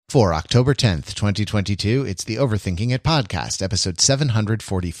For October 10th, 2022, it's the Overthinking It podcast, episode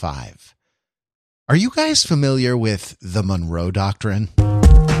 745. Are you guys familiar with the Monroe Doctrine?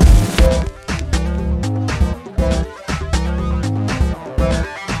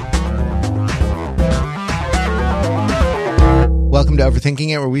 Welcome to Overthinking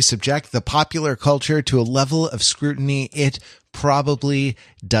It, where we subject the popular culture to a level of scrutiny it probably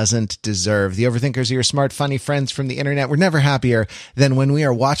doesn't deserve. The Overthinkers are your smart, funny friends from the internet. We're never happier than when we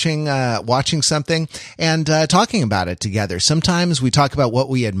are watching something and talking about it together. Sometimes we talk about what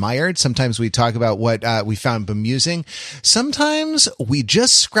we admired. Sometimes we talk about what we found bemusing. Sometimes we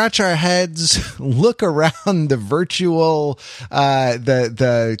just scratch our heads, look around the virtual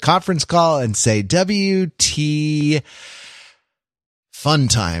the conference call and say, WT fun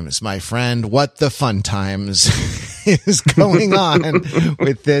times, my friend. What the fun times is going on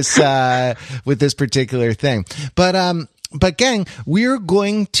with this particular thing. But gang, we're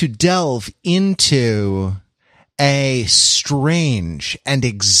going to delve into a strange and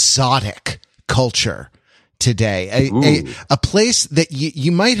exotic culture today, a place that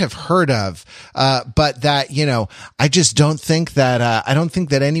you might have heard of, but that, I just don't think that,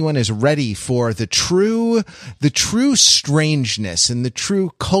 anyone is ready for the true strangeness and the true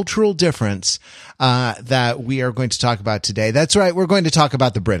cultural difference, that we are going to talk about today. That's right. We're going to talk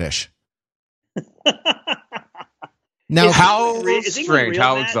about the British. Now, how strange,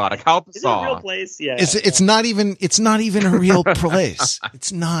 how exotic, how bizarre. Is it a real place? Yeah. It's not even a real place.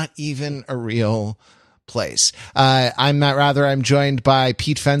 It's not even a real place. I'm Matt Rather. I'm joined by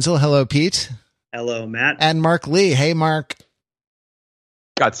Pete Fenzel. Hello, Pete. Hello, Matt. And Mark Lee. Hey, Mark.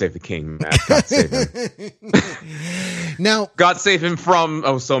 God save the king, Matt. God save him. Now, God save him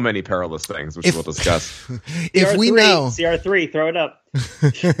from so many perilous things, which we'll discuss. If we know CR3, throw it up.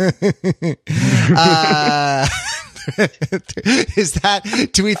 Is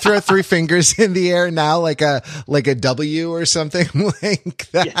that, do we throw three fingers in the air now like a W or something like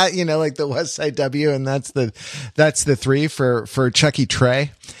that? Yeah. Like the West Side W, and that's the three for Chucky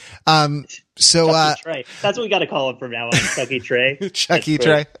Trey. Chucky Trey. That's what we got to call him from now on. Chucky Trey. Chucky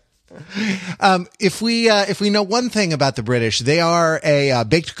Trey. If we know one thing about the British, they are a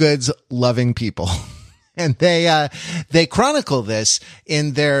baked goods loving people. And they chronicle this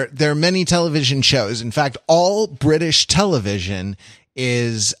in their many television shows. In fact, all British television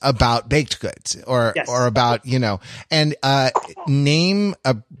is about baked goods or about, and name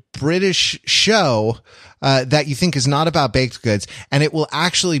a British show that you think is not about baked goods, and it will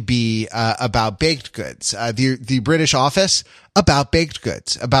actually be about baked goods. The British Office, about baked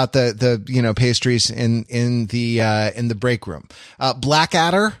goods, about the pastries in the break room.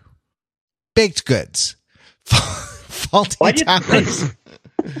 Blackadder, baked goods. Faulty Towers,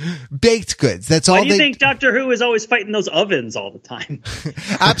 baked goods. That's all. Why do you think Doctor Who is always fighting those ovens all the time?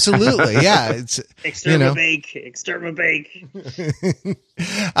 Absolutely, yeah. It's exterminate.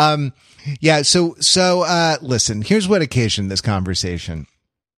 Yeah. So listen. Here's what occasioned this conversation.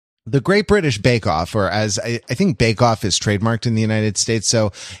 The Great British Bake Off, or as I think Bake Off is trademarked in the United States.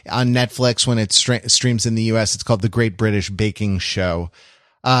 So on Netflix, when it streams in the US, it's called the Great British Baking Show.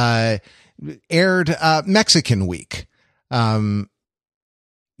 Aired Mexican Week,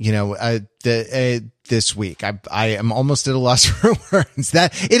 this week. I am almost at a loss for words.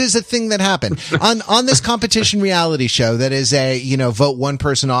 That it is a thing that happened on this competition reality show that is vote one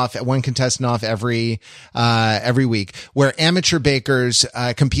person off, one contestant off every week, where amateur bakers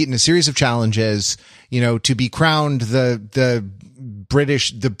compete in a series of challenges, to be crowned the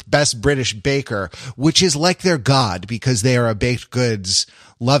best British baker, which is like their god because they are a baked goods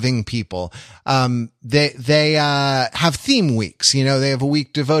loving people. They have theme weeks. They have a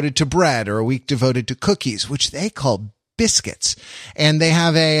week devoted to bread or a week devoted to cookies, which they call biscuits. And they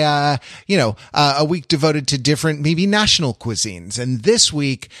have a week devoted to different, maybe national cuisines. And this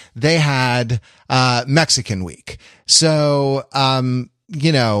week they had, Mexican week. So, a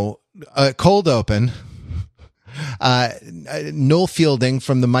cold open, Noel Fielding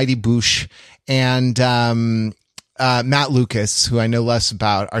from the Mighty Boosh and Matt Lucas, who I know less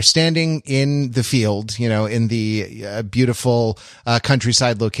about, are standing in the field, in the beautiful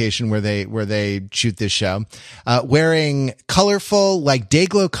countryside location where they shoot this show, wearing colorful, like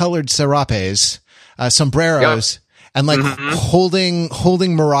day-glow colored serapes, sombreros. Yep. And holding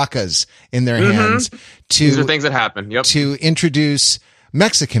maracas in their hands. These are things that happen. Yep. To introduce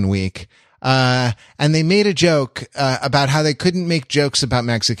Mexican Week. And they made a joke about how they couldn't make jokes about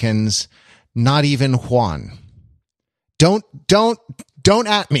Mexicans, not even Juan. Don't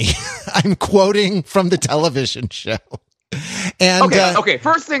at me. I'm quoting from the television show. And okay.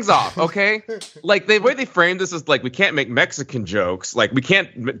 First things off, okay. Like the way they frame this is like we can't make Mexican jokes, like we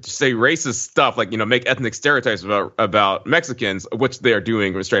can't say racist stuff, like make ethnic stereotypes about Mexicans, which they are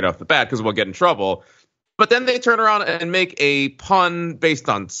doing straight off the bat because we'll get in trouble. But then they turn around and make a pun based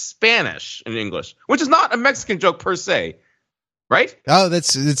on Spanish and English, which is not a Mexican joke per se. Right? Oh,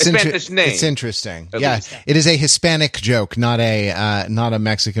 it's Spanish name. It's interesting. At Yeah, least. it is a Hispanic joke, not a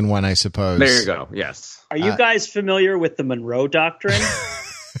Mexican one, I suppose. There you go. Yes. Are you guys familiar with the Monroe Doctrine?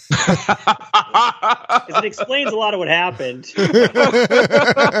 'Cause it explains a lot of what happened. For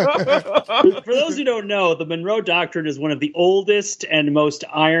those who don't know, the Monroe Doctrine is one of the oldest and most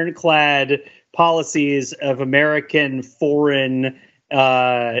ironclad policies of American foreign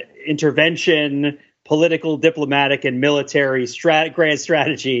intervention, political, diplomatic, and military grand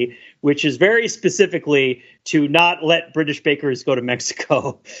strategy, which is very specifically to not let British bakers go to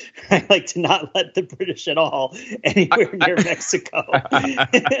Mexico, right? Like to not let the British at all anywhere near Mexico.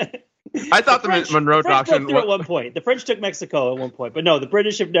 I thought the Monroe Doctrine at one point. The French took Mexico at one point, but no, the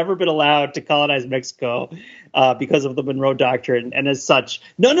British have never been allowed to colonize Mexico because of the Monroe Doctrine. And as such,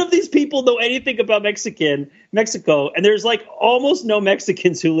 none of these people know anything about Mexico, and there's like almost no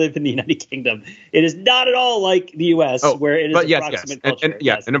Mexicans who live in the United Kingdom. It is not at all like the U.S., where it is proximate culture.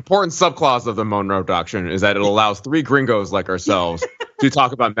 And an important subclause of the Monroe Doctrine is that it allows three gringos like ourselves to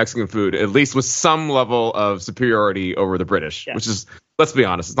talk about Mexican food, at least with some level of superiority over the British, which is, let's be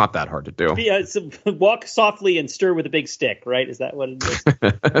honest, it's not that hard to do. Yeah, so walk softly and stir with a big stick, right? Is that what it is?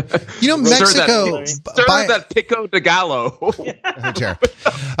 Mexico... Stir that pico de gallo.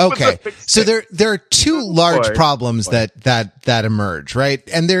 Okay, so there are two large problems that emerge, right?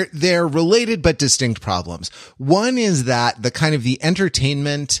 And they're related but distinct problems. One is that the kind of the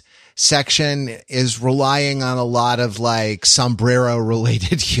entertainment section is relying on a lot of like sombrero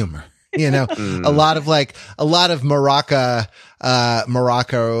related humor. A lot of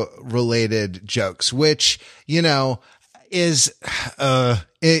Morocco related jokes, which, is,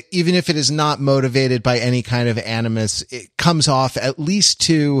 even if it is not motivated by any kind of animus, it comes off at least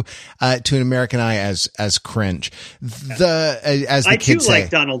to an American eye as cringe. As the kids say, like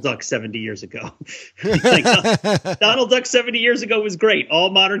Donald Duck 70 years ago. Donald Duck 70 years ago was great. All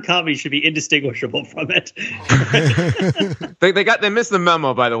modern comedy should be indistinguishable from it. They missed the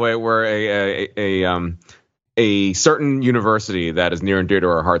memo, by the way, where a certain university that is near and dear to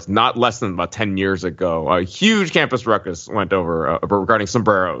our hearts, not less than about 10 years ago, a huge campus ruckus went over regarding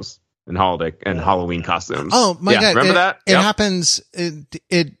sombreros and Halloween costumes. Oh my God. Remember that? It happens.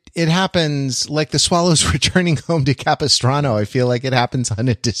 It happens like the swallows returning home to Capistrano. I feel like it happens on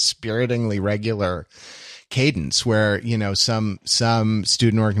a dispiritingly regular cadence where, some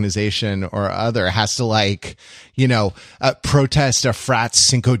student organization or other has to protest a frat's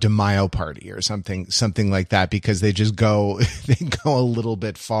Cinco de Mayo party or something like that, because they just go a little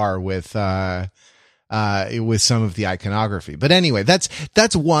bit far with some of the iconography. But anyway, that's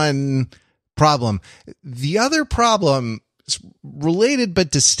one problem. The other problem, related but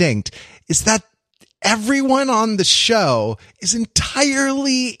distinct, is that everyone on the show is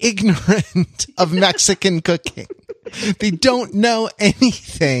entirely ignorant of Mexican cooking. They don't know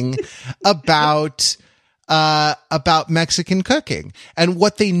anything about Mexican cooking, and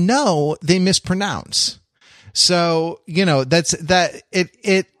what they know, they mispronounce. So,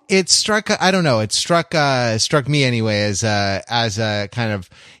 it struck, I don't know, it struck me anyway as a kind of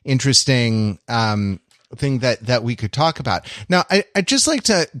interesting, thing that we could talk about. Now, I'd just like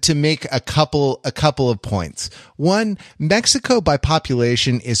to make a couple of points. One, Mexico by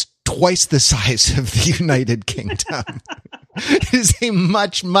population is twice the size of the United Kingdom. It is a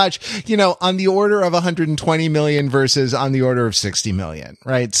much, on the order of 120 million versus on the order of 60 million,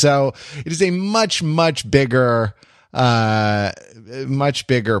 right? So it is a much bigger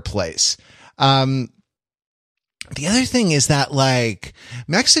place. The other thing is that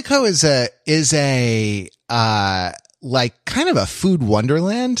Mexico is a kind of a food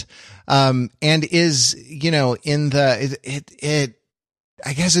wonderland. And is,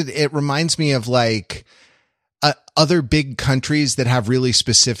 I guess it reminds me of other big countries that have really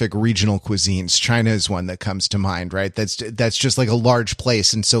specific regional cuisines. China is one that comes to mind, right? That's just like a large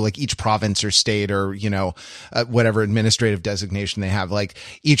place. And so each province or state or, whatever administrative designation they have,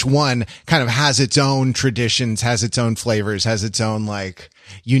 each one kind of has its own traditions, has its own flavors, has its own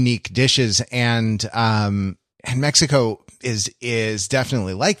unique dishes. And Mexico is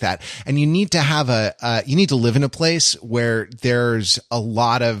definitely like that. And you need to have you need to live in a place where there's a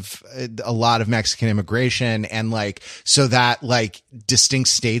lot of Mexican immigration, and so that distinct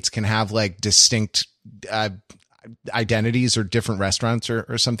states can have distinct, identities or different restaurants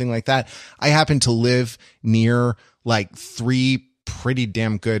or something like that. I happen to live near like 3 pretty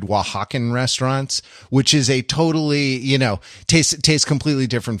damn good Oaxacan restaurants, which is a totally, tastes completely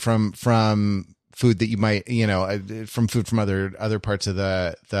different from food that you might, from food from other parts of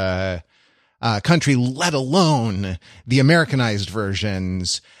the country, let alone the Americanized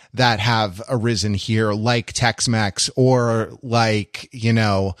versions that have arisen here, like Tex-Mex or like,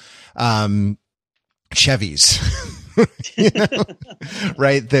 Chevys.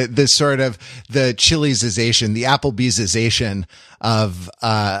 Right? The sort of the Chili's-ization, the Applebee's-ization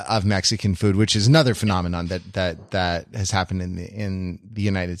of Mexican food, which is another phenomenon that has happened in the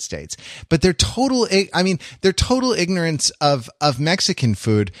United States. But their total ignorance of Mexican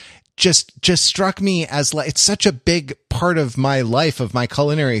food just struck me as like, it's such a big part of my life, of my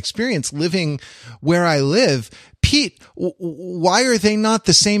culinary experience living where I live. Pete, why are they not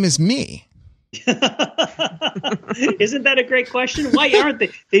the same as me? Isn't that a great question? Why aren't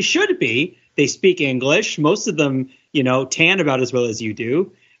they? They should be. They speak English. Most of them, tan about as well as you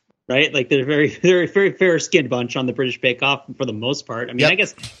do, right? Like they're very, very, very fair-skinned bunch on the British Bake Off for the most part. I mean, yep. I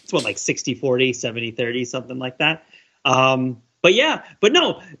guess it's like 60-40, 70-30, something like that. But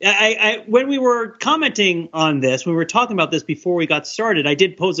no, I when we were commenting on this, when we were talking about this before we got started, I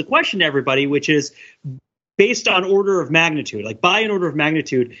did pose a question to everybody, which is, based on order of magnitude, like by an order of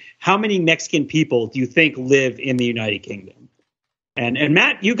magnitude, how many Mexican people do you think live in the United Kingdom? And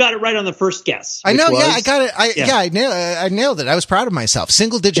Matt, you got it right on the first guess. I know. Yeah, I got it. I nailed it. I was proud of myself.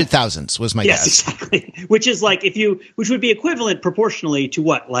 Single digit thousands was my guess. Yes, exactly. Which is like which would be equivalent proportionally to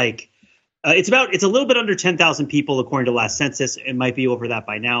what? Like, it's a little bit under 10,000 people according to last census. It might be over that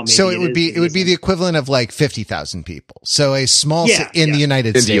by now. Maybe so it would be the equivalent of like 50,000 people. So a small in the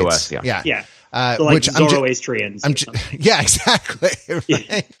United States. In the US, yeah. So like Zoroastrians. Yeah, exactly.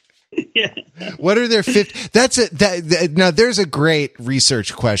 Right? Yeah. What are their 50? Now there's a great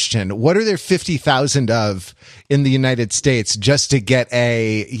research question. What are there 50,000 of in the United States, just to get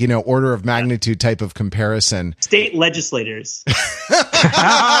a, order of magnitude type of comparison? State legislators.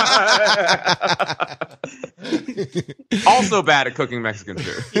 Also bad at cooking Mexican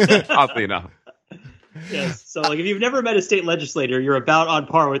food, oddly enough. Yes. So, like, if you've never met a state legislator, you're about on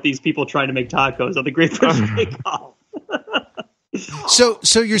par with these people trying to make tacos on the Great British Bake Off.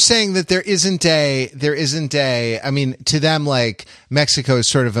 So you're saying that there isn't a, I mean, to them, like, Mexico is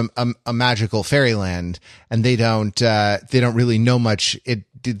sort of a magical fairyland, and they don't really know much.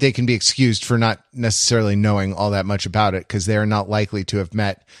 They can be excused for not necessarily knowing all that much about it, because they're not likely to have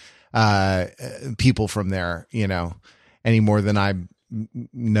met people from there, any more than I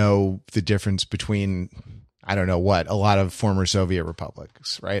know the difference between, I don't know what, a lot of former Soviet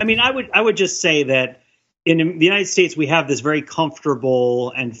republics, right? I mean, I would just say that in the United States, we have this very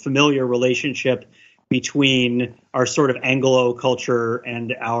comfortable and familiar relationship between our sort of Anglo culture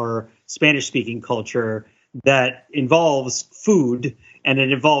and our Spanish-speaking culture that involves food, and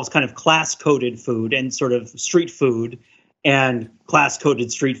it involves kind of class-coded food and sort of street food and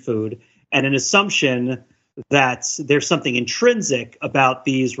class-coded street food, and an assumption that there's something intrinsic about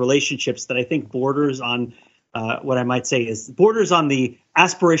these relationships that I think borders on what I might say is borders on the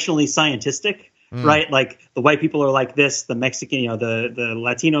aspirationally scientistic. Right? Like the white people are like this, the Mexican, the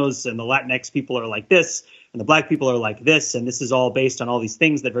Latinos and the Latinx people are like this, and the black people are like this. And this is all based on all these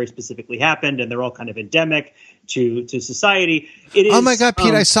things that very specifically happened, and they're all kind of endemic to society. It is, oh my God,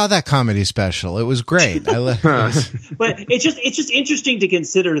 Pete, I saw that comedy special. It was great. But it's just interesting to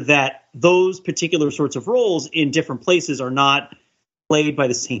consider that those particular sorts of roles in different places are not played by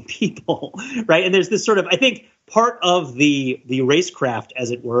the same people, right? And there's this sort of, I think, part of the racecraft,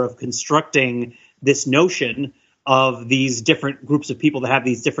 as it were, of constructing this notion of these different groups of people that have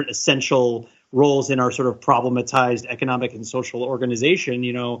these different essential roles in our sort of problematized economic and social organization,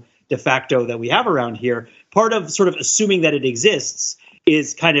 de facto, that we have around here. Part of sort of assuming that it exists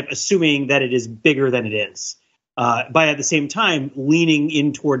is kind of assuming that it is bigger than it is, by at the same time leaning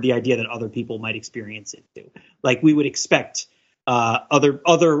in toward the idea that other people might experience it too. Like we would expect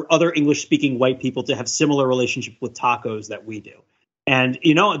other English-speaking white people to have similar relationship with tacos that we do. And,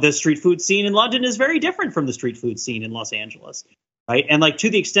 the street food scene in London is very different from the street food scene in Los Angeles, right? And like to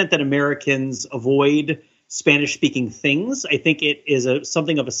the extent that Americans avoid Spanish-speaking things, I think it is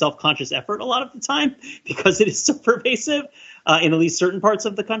something of a self-conscious effort a lot of the time because it is so pervasive in at least certain parts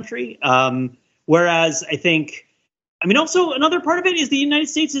of the country. Whereas I think, also another part of it is the United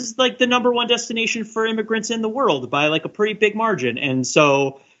States is like the number one destination for immigrants in the world by like a pretty big margin. And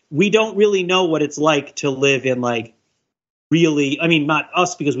so we don't really know what it's like to live in like really, not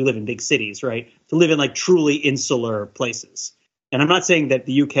us because we live in big cities, right? To live in like truly insular places. And I'm not saying that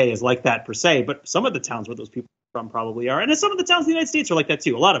the UK is like that per se, but some of the towns where those people are from probably are. And some of the towns in the United States are like that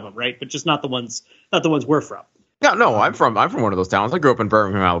too. A lot of them, right? But just not the ones we're from. No, I'm from one of those towns. I grew up in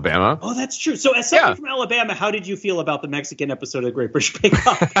Birmingham, Alabama. Oh, that's true. So, as somebody from Alabama, how did you feel about the Mexican episode of the Great British Bake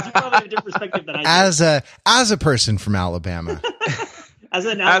Off? You probably have a different perspective than I do. As a person from Alabama, as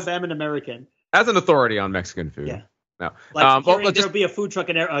an Alabama American, as an authority on Mexican food. Yeah. No. There'll be a food truck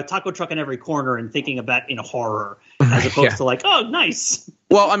a taco truck in every corner, and thinking of that in horror, as opposed to like, oh, nice.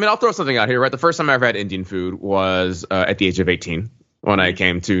 Well, I mean, I'll throw something out here. Right, the first time I ever had Indian food was at the age of 18. When I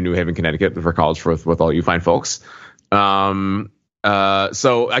came to New Haven, Connecticut for college with all you fine folks. So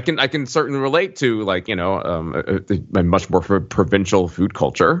I can certainly relate to a much more provincial food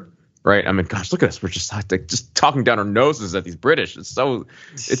culture, right? I mean, gosh, look at us. We're just talking down our noses at these British. It's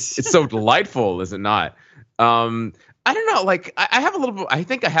so delightful, is it not? I don't know. Like I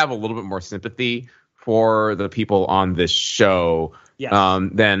think I have a little bit more sympathy for the people on this show. Yes.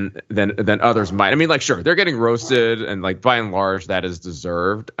 Than others might. I mean, like, sure, they're getting roasted, and like by and large, that is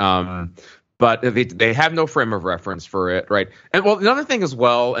deserved. But they have no frame of reference for it, right? And well, another thing as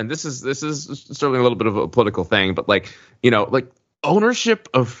well, and this is certainly a little bit of a political thing, but like ownership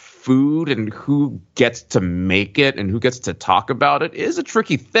of food and who gets to make it and who gets to talk about it is a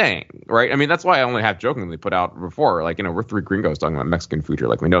tricky thing, right? I mean, that's why I only have jokingly put out before, like, we're three gringos talking about Mexican food here,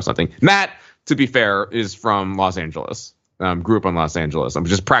 like we know something. Matt, to be fair, is from Los Angeles. Grew up in Los Angeles,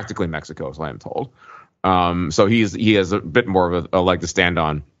 which is practically Mexico, so I am told. So he has a bit more of a leg to stand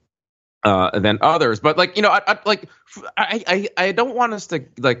on than others. But like, I don't want us to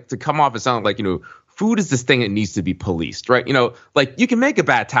come off as sounding like, food is this thing that needs to be policed, right? Like you can make a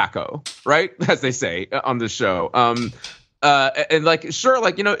bad taco, right? As they say on the show. And like, sure,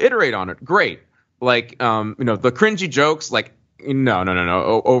 like, iterate on it. Great. Like, the cringy jokes, like,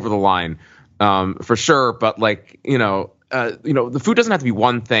 no, over the line, for sure. But like, the food doesn't have to be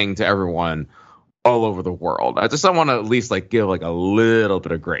one thing to everyone all over the world. I just want to at least like give like a little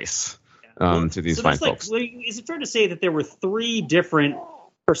bit of grace to these fine folks. Is it fair to say that there were three different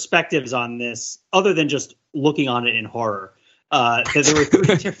perspectives on this, other than just looking on it in horror? That there were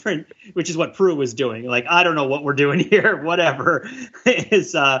three different, which is what Prue was doing. Like, I don't know what we're doing here, whatever.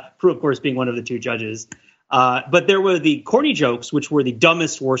 Is Prue, of course, being one of the two judges. But there were the corny jokes, which were the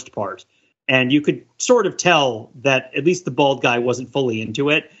dumbest, worst part. And you could sort of tell that at least the bald guy wasn't fully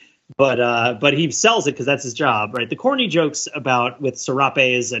into it, but he sells it because that's his job, right? The corny jokes with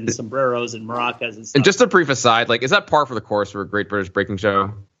serapes and sombreros and maracas and stuff. And just a brief aside, like, is that par for the course for a Great British Baking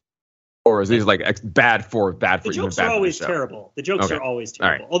Show, or is these like bad for the jokes are always terrible. The jokes are always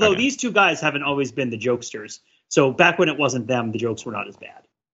terrible. Right. Although these two guys haven't always been the jokesters, so back when it wasn't them, the jokes were not as bad.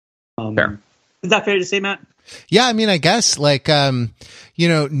 Fair. Is that fair to say, Matt? Yeah, I mean, I guess like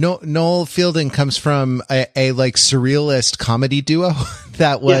Noel Fielding comes from a like surrealist comedy duo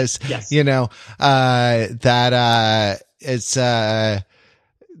that was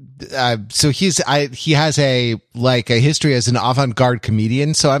so he has a history as an avant-garde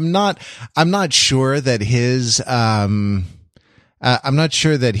comedian. So I'm not sure that his I'm not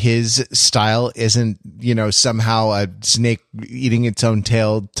sure that his style isn't, somehow a snake eating its own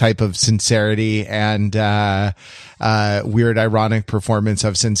tail type of sincerity and weird, ironic performance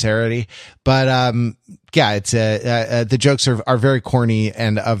of sincerity. But it's the jokes are very corny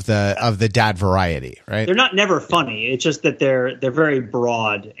and of the dad variety, right? They're not never funny. It's just that they're very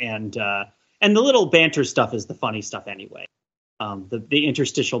broad, and the little banter stuff is the funny stuff anyway. The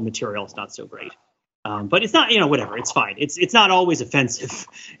interstitial material is not so great. But it's not, whatever. It's fine. It's not always offensive.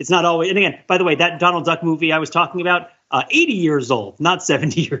 It's not always. And again, by the way, that Donald Duck movie I was talking about, 80 years old, not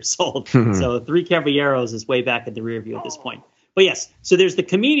 70 years old. So Three Caballeros is way back in the rear view at this point. But yes, so there's the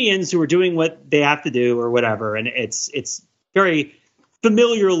comedians who are doing what they have to do or whatever, and it's very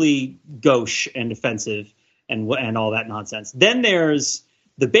familiarly gauche and offensive and all that nonsense. Then there's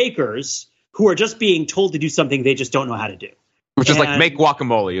the bakers who are just being told to do something they just don't know how to do. Which is like make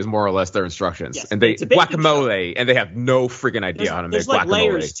guacamole is more or less their instructions. Yes, and they guacamole, and they have no freaking idea how to make guacamole. There's like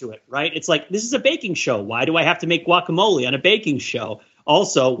layers to it, right? It's like, this is a baking show. Why do I have to make guacamole on a baking show?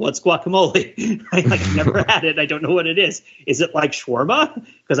 Also, what's guacamole? Right? Like, I've never had it. I don't know what it is. Is it like shawarma?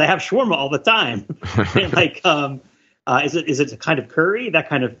 Because I have shawarma all the time. Like, is it a kind of curry? That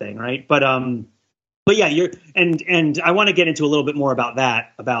kind of thing, right? But yeah, and I want to get into a little bit more about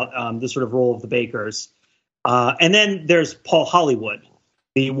that, about the sort of role of the bakers. And then there's Paul Hollywood,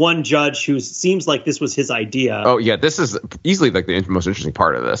 the one judge who seems like this was his idea. Oh, yeah. This is easily like the most interesting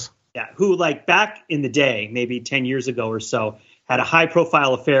part of this. Yeah. Who, like, back in the day, maybe 10 years ago or so, had a high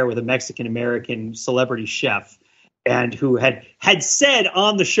profile affair with a Mexican-American celebrity chef, and who had said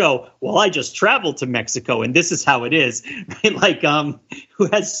on the show, well, I just traveled to Mexico and this is how it is. Right? Like, who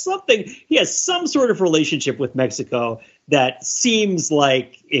has he has some sort of relationship with Mexico that seems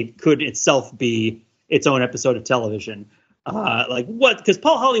like it could itself be its own episode of television. Like what? Because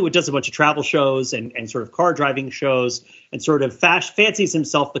Paul Hollywood does a bunch of travel shows and sort of car driving shows and sort of fancies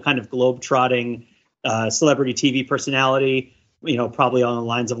himself the kind of globe-trotting celebrity TV personality. Probably on the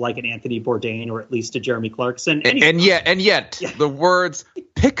lines of like an Anthony Bourdain or at least a Jeremy Clarkson. And yet, the words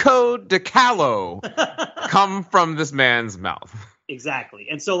 "Pico de Callo" come from this man's mouth. Exactly.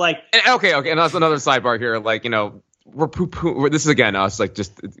 And so like, okay. And that's another sidebar here. Like, we're poo-poo. This is again us like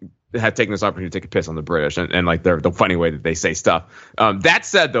just had taken this opportunity to take a piss on the British and like the funny way that they say stuff. That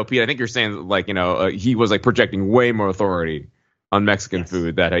said, though, Pete, I think you're saying like he was like projecting way more authority on Mexican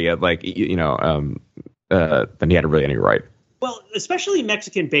food that he had like than he had really any right. Well, especially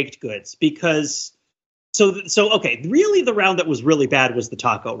Mexican baked goods, because okay, really the round that was really bad was the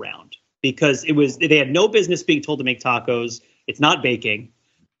taco round, because they had no business being told to make tacos. It's not baking.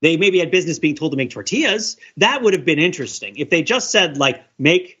 They maybe had business being told to make tortillas. That would have been interesting if they just said like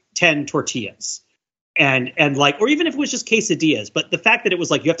make 10 tortillas and like, or even if it was just quesadillas. But the fact that it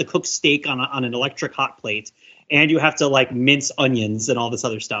was like you have to cook steak on an electric hot plate and you have to like mince onions and all this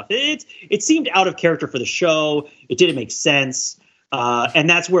other stuff. It seemed out of character for the show. It didn't make sense. And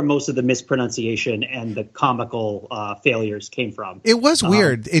that's where most of the mispronunciation and the comical failures came from. It was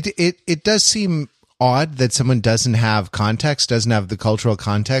weird. It does seem odd that someone doesn't have the cultural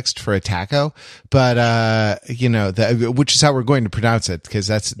context for a taco, but which is how we're going to pronounce it, because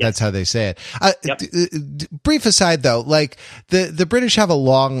that's how they say it. Brief aside though, like the British have a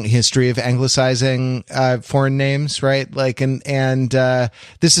long history of anglicizing foreign names, right? Like and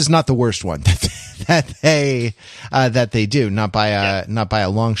this is not the worst one that they do, not by a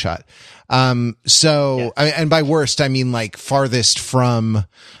long shot. And by worst, I mean like farthest from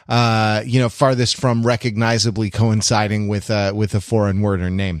recognizably coinciding with a foreign word or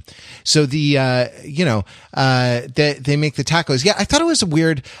name. So they make the tacos. Yeah. I thought it was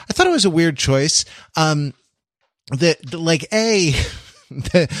a weird choice.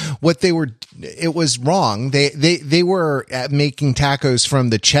 It was wrong. They were making tacos from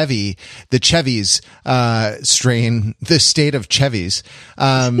the Chevy's strain, the state of Chevy's.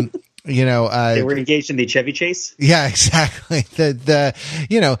 They were engaged in the Chevy chase. Yeah, exactly.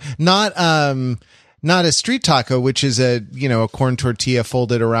 Not a street taco, which is a corn tortilla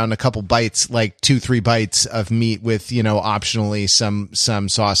folded around a couple bites, like 2-3 bites of meat with, optionally some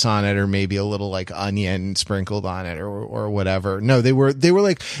sauce on it, or maybe a little like onion sprinkled on it or whatever. No, they were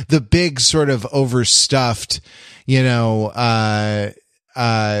like the big sort of overstuffed,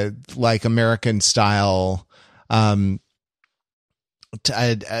 like American style,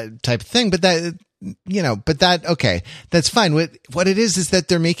 type of thing, but okay, that's fine. What it is that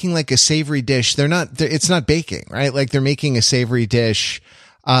they're making like a savory dish. It's not baking, right? Like they're making a savory dish,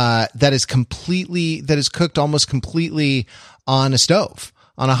 that is cooked almost completely on a stove,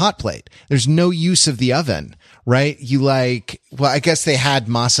 on a hot plate. There's no use of the oven, right? I guess they had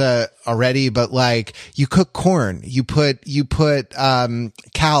masa already, but like you cook corn, you put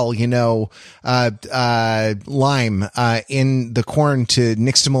cal, lime, in the corn to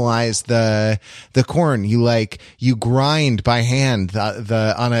nixtamalize the corn. You grind by hand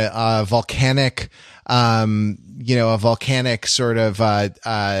on a volcanic, a volcanic sort of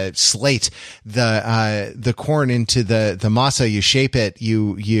slate the corn into the masa. You shape it,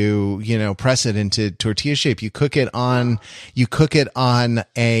 you press it into tortilla shape. You cook it on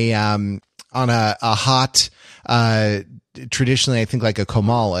a hot, traditionally I think like a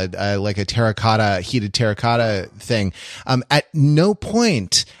comal, like a heated terracotta thing. At no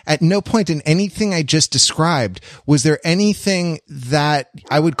point in anything I just described was there anything that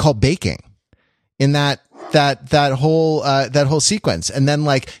I would call baking in that whole sequence. And then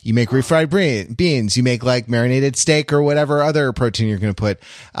like you make refried beans, you make like marinated steak or whatever other protein you're going to put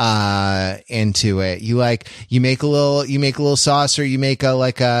into it. You make a little sauce, or you make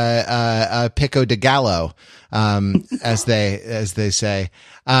a pico de gallo, as they say,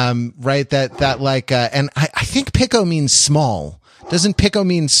 right? That like, and I think pico means small. Doesn't pico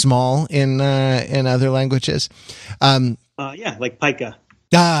mean small in other languages? Yeah, like pica.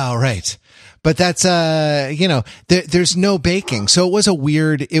 Oh, right. But that's, there's no baking. So it was a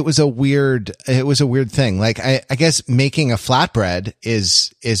weird thing. Like, I guess making a flatbread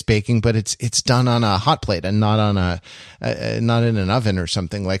is baking, but it's done on a hot plate and not not in an oven or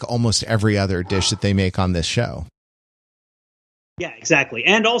something, like almost every other dish that they make on this show. Yeah, exactly.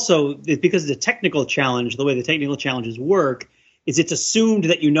 And also because the technical challenge, the way the technical challenges work is it's assumed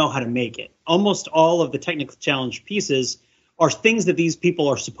that you know how to make it. Almost all of the technical challenge pieces are things that these people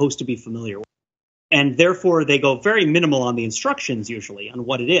are supposed to be familiar with. And therefore, they go very minimal on the instructions, usually, on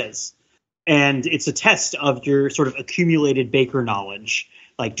what it is. And it's a test of your sort of accumulated baker knowledge.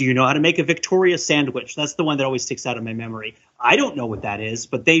 Like, do you know how to make a Victoria sandwich? That's the one that always sticks out in my memory. I don't know what that is,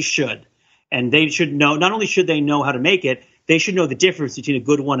 but they should. And they should know, not only should they know how to make it, they should know the difference between a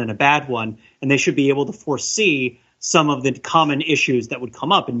good one and a bad one. And they should be able to foresee some of the common issues that would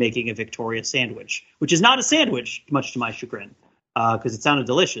come up in making a Victoria sandwich, which is not a sandwich, much to my chagrin, because it sounded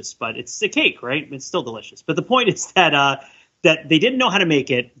delicious, but it's a cake, right? It's still delicious. But the point is that that they didn't know how to make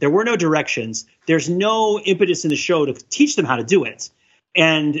it. There were no directions. There's no impetus in the show to teach them how to do it.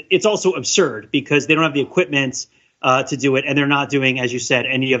 And it's also absurd because they don't have the equipment to do it. And they're not doing, as you said,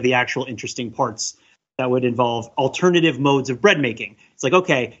 any of the actual interesting parts that would involve alternative modes of bread making. It's like,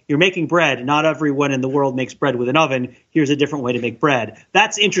 okay, you're making bread. Not everyone in the world makes bread with an oven. Here's a different way to make bread.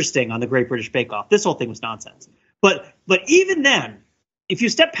 That's interesting on the Great British Bake Off. This whole thing was nonsense. But even then, if you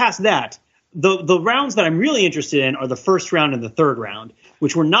step past that, the rounds that I'm really interested in are the first round and the third round,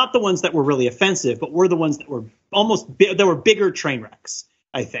 which were not the ones that were really offensive, but were the ones that were that were bigger train wrecks,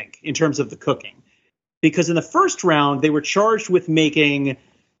 I think, in terms of the cooking. Because in the first round, they were charged with making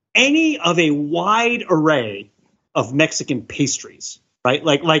any of a wide array of Mexican pastries, right?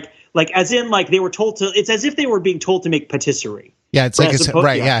 Like as in, like, they were told to, it's as if they were being told to make patisserie. Yeah, it's like,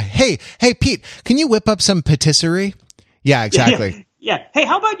 right, yeah. Hey, Pete, can you whip up some patisserie? Yeah, exactly. Yeah. Hey,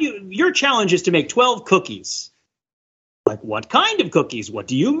 how about your challenge is to make 12 cookies. Like, what kind of cookies? What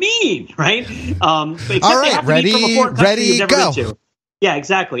do you mean, right? All right, ready, go. Yeah,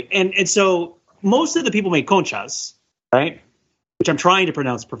 exactly. And so most of the people made conchas, right? Which I'm trying to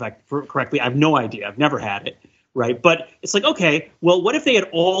pronounce correctly. I have no idea. I've never had it, right? But it's like, okay, well, what if they had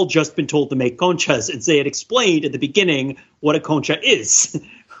all just been told to make conchas and they had explained at the beginning what a concha is,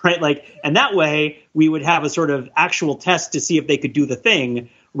 right? Like, and that way we would have a sort of actual test to see if they could do the thing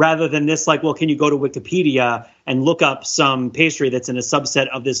rather than this, like, well, can you go to Wikipedia and look up some pastry that's in a subset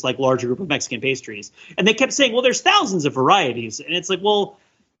of this, like, larger group of Mexican pastries? And they kept saying, well, there's thousands of varieties. And it's like, well,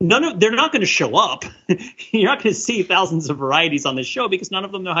 they're not going to show up. You're not going to see thousands of varieties on this show because none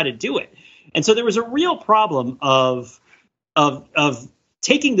of them know how to do it. And so there was a real problem of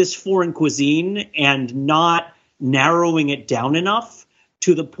taking this foreign cuisine and not narrowing it down enough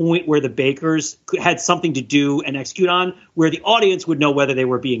to the point where the bakers had something to do and execute on, where the audience would know whether they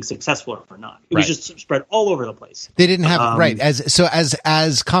were being successful or not. It was just spread all over the place. They didn't have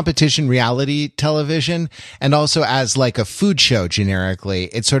as competition reality television, and also as like a food show generically,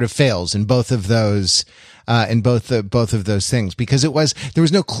 it sort of fails in both of those. In both of those things, because there was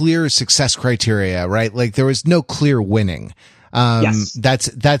no clear success criteria, right? Like there was no clear winning. Yes.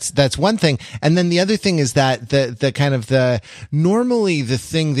 That's one thing. And then the other thing is that the kind of normally the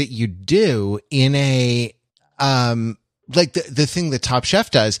thing that you do in a, like the thing that Top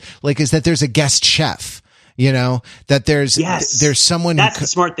Chef does, like, is that there's a guest chef. You know, that there's someone that's the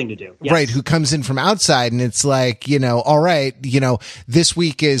smart thing to do. Yes. Right. Who comes in from outside, and it's like, you know, all right, you know, this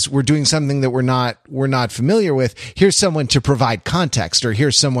week we're doing something that we're not familiar with. Here's someone to provide context, or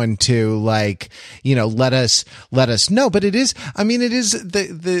here's someone to, like, you know, let us know. But it is the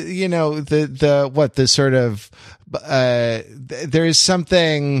sort of, there is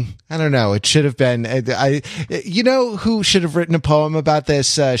something, I don't know, it should have been, you know who should have written a poem about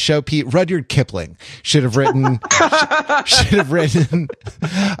this show, Pete? Rudyard Kipling should have written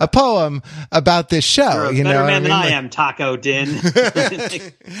a poem about this show. You're a better man than I am, Taco Din.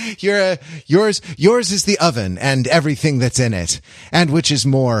 Yours is the oven and everything that's in it, and which is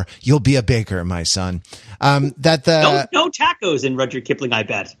more, you'll be a baker, my son. No tacos in Rudyard Kipling, I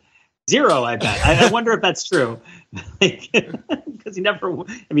bet. Zero, I bet. I wonder if that's true. Because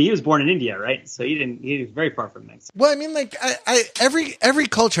he was born in India, right? So he was very far from Mexico. Well, I mean, like, every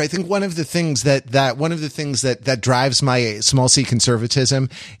culture, I think one of the things that drives my small c conservatism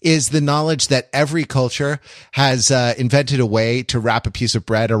is the knowledge that every culture has invented a way to wrap a piece of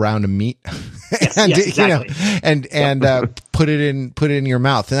bread around a meat. Yes, exactly. You know, and put it in your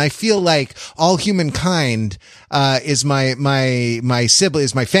mouth. And I feel like all humankind is my sibling,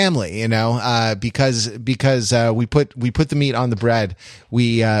 is my family, you know, because we put the meat on the bread,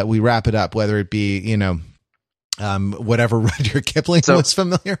 we wrap it up, whether it be, you know, whatever Rudyard Kipling was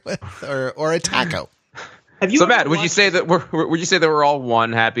familiar with, or a taco. So Matt, would you say that we're all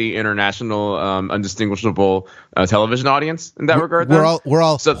one happy international undistinguishable television audience in that regard? We're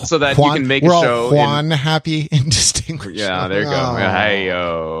all so that Juan, you can make a show Juan happy indistinguishable. Yeah, there you go. Hey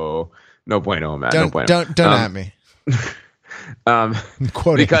yo, no bueno, Matt. Don't at me.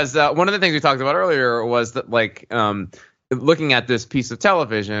 Because one of the things we talked about earlier was that, like, looking at this piece of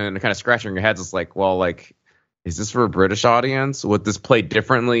television and kind of scratching your heads, it's like, well, like, is this for a British audience? Would this play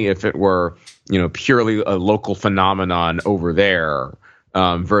differently if it were, you know, purely a local phenomenon over there,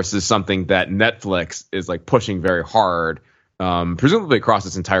 versus something that Netflix is, like, pushing very hard presumably across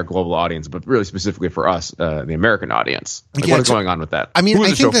its entire global audience, but really specifically for us, the American audience. Like, what is going on with that? I mean, Who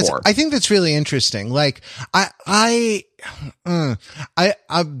is the show for? I think that's really interesting. Like, this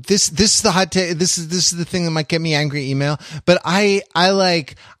is the hot take. This is the thing that might get me angry email. But I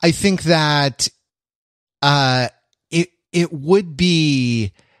think that, it would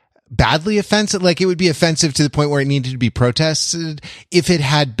be badly offensive. Like, it would be offensive to the point where it needed to be protested if it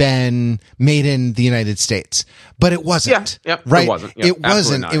had been made in the United States, but it wasn't. Yeah, yep, right. It wasn't. Yep, it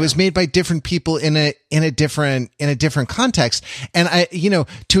wasn't. Not, it was made by different people in a different context. And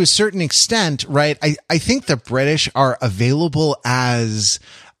to a certain extent, right. I think the British are available as,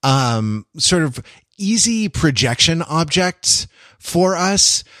 sort of easy projection objects for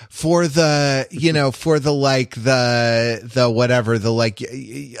us, for the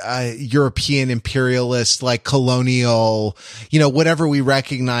European imperialist, like colonial, whatever we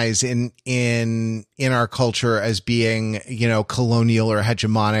recognize in our culture as being, colonial or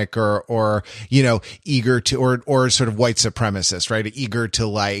hegemonic or eager to, or sort of white supremacist, right? Eager to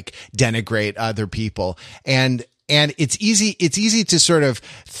like denigrate other people. And it's easy to sort of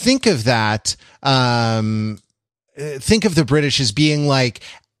think of that, think of the British as being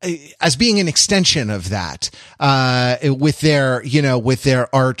an extension of that, with their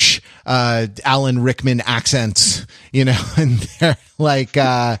arch, Alan Rickman accents, and their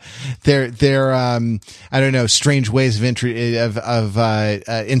I don't know, strange ways of inserting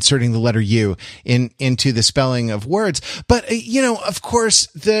the letter U into the spelling of words. But, of course,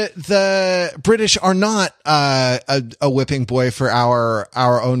 the British are not, a whipping boy for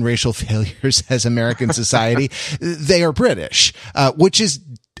our own racial failures as American society. They are British, which is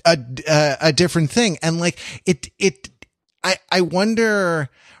a different thing. And like I wonder,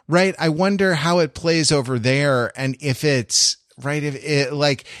 right? I wonder how it plays over there, and if it's right, if it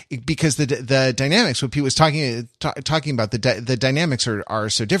because the dynamics, what Pete was talking about, the dynamics are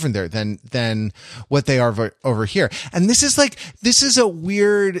so different there than what they are over here. And this is a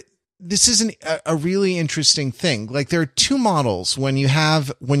really interesting thing. Like, there are two models when you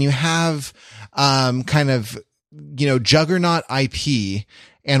have kind of, juggernaut IP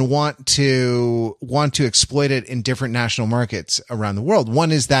and want to exploit it in different national markets around the world.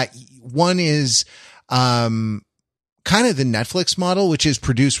 One is kind of the Netflix model, which is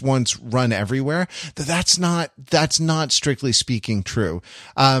produce once, run everywhere. That's not strictly speaking true.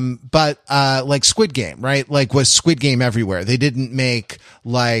 But like Squid Game, right? Like, was Squid Game everywhere? They didn't make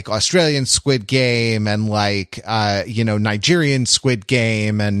like Australian Squid Game and Nigerian Squid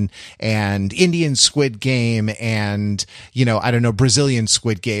Game and Indian Squid Game and, I don't know, Brazilian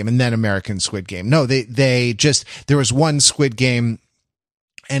Squid Game and then American Squid Game. No, there was one Squid Game,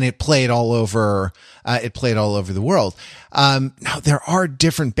 and it played all over the world. Now there are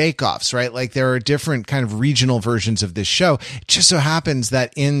different bake-offs, right? Like, there are different kind of regional versions of this show. It just so happens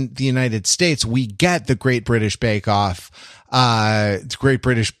that in the United States, we get the Great British Bake Off, Great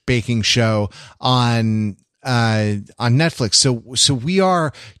British Baking Show on Netflix. So we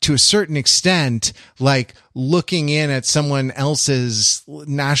are, to a certain extent, like looking in at someone else's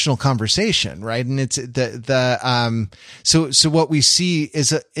national conversation, right? And it's so what we see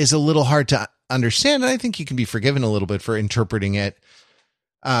is a little hard to understand. And I think you can be forgiven a little bit for interpreting it,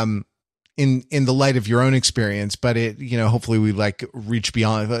 in the light of your own experience, but it, hopefully we reach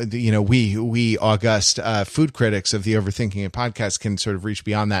beyond, we august, food critics of the Overthinking It podcast can sort of reach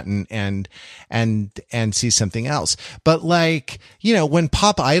beyond that and see something else. But when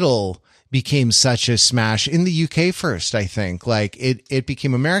Pop Idol became such a smash in the UK first, I think, it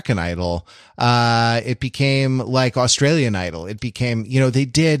became American Idol. It became like Australian Idol. It became, they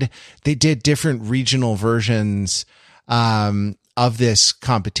did different regional versions, of this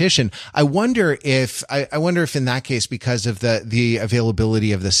competition. I wonder if in that case, because of the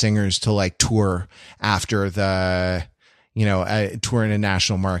availability of the singers to tour after the, tour in a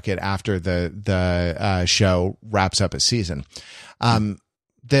national market after the show wraps up a season. And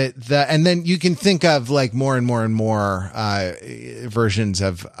then you can think of more and more and more, versions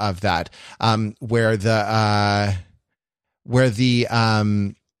of that, where the where the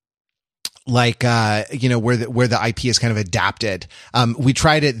IP is kind of adapted. We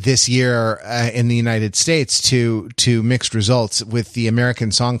tried it this year, in the United States to mixed results with the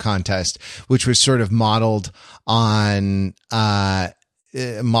American Song Contest, which was sort of modeled on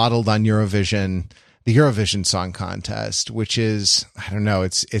Eurovision, the Eurovision Song Contest, which is, I don't know,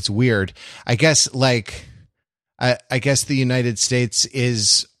 it's weird. I guess I guess the United States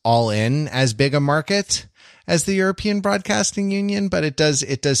is all in as big a market as the European Broadcasting Union, but it does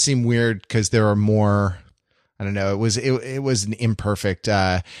seem weird because there are more, I don't know, it was an imperfect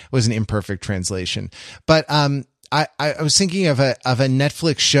translation. But, I was thinking of a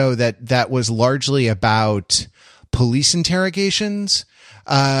Netflix show that was largely about police interrogations,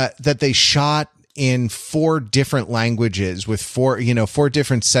 that they shot in 4 different languages with 4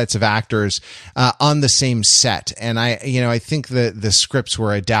 different sets of actors, on the same set. And I think the scripts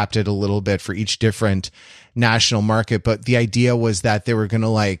were adapted a little bit for each different national market, but the idea was that they were going to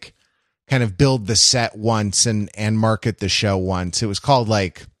like kind of build the set once and market the show once. It was called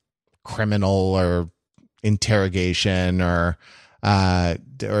like Criminal or Interrogation or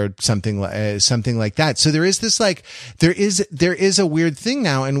something like that. So there is this like, there is a weird thing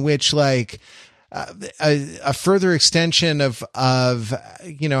now in which like, a further extension of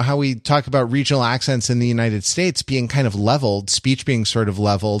how we talk about regional accents in the United States being kind of leveled, speech being sort of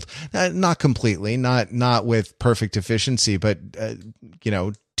leveled, not completely, not with perfect efficiency, but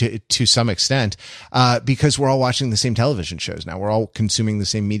to some extent, because we're all watching the same television shows now. We're all consuming the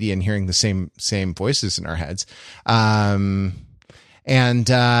same media and hearing the same voices in our heads.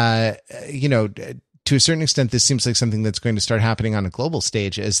 To a certain extent, this seems like something that's going to start happening on a global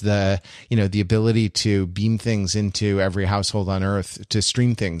stage as the ability to beam things into every household on Earth, to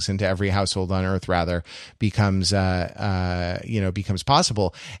stream things into every household on Earth, rather, becomes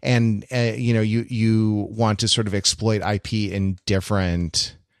possible. And, you want to sort of exploit IP in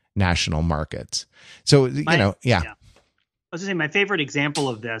different national markets. So, yeah. I was going to say my favorite example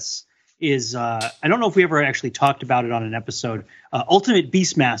of this is I don't know if we ever actually talked about it on an episode. Ultimate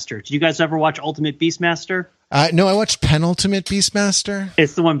Beastmaster. Did you guys ever watch Ultimate Beastmaster? No, I watched Penultimate Beastmaster.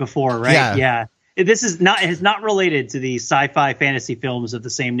 It's the one before, right? Yeah. This is not related to the sci-fi fantasy films of the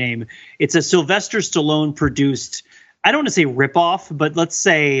same name. It's a Sylvester Stallone produced, I don't want to say ripoff, but let's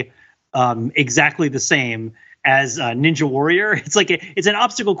say exactly the same as Ninja Warrior. It's like it's an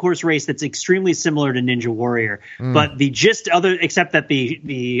obstacle course race that's extremely similar to Ninja Warrior, but the gist except that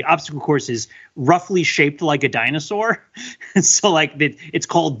the obstacle course is roughly shaped like a dinosaur. So like it's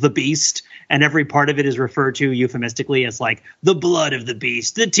called the Beast, and every part of it is referred to euphemistically as like the blood of the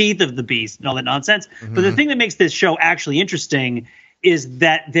beast, the teeth of the beast, and all that nonsense. Mm-hmm. But the thing that makes this show actually interesting is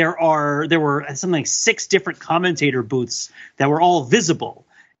that there were something like 6 different commentator booths that were all visible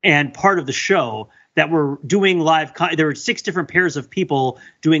and part of the show, that were doing live. There were 6 different pairs of people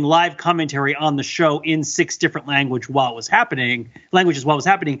doing live commentary on the show in 6 different languages while it was happening,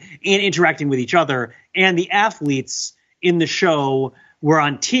 and interacting with each other. And the athletes in the show were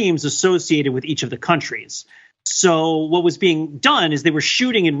on teams associated with each of the countries. So what was being done is they were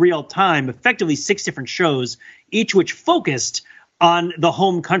shooting in real time, effectively 6 different shows, each which focused on the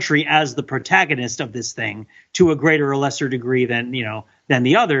home country as the protagonist of this thing to a greater or lesser degree than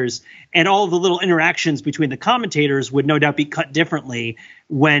the others. And all the little interactions between the commentators would no doubt be cut differently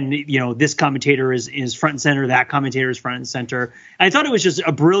when, this commentator is front and center, that commentator is front and center. And I thought it was just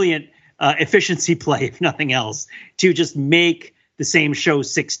a brilliant efficiency play, if nothing else, to just make the same show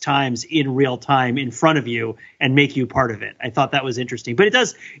 6 times in real time in front of you and make you part of it. I thought that was interesting. But it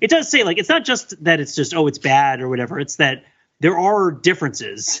does say, like, it's not just that it's just, it's bad or whatever. It's that there are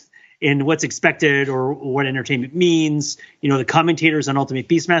differences in what's expected or what entertainment means. The commentators on Ultimate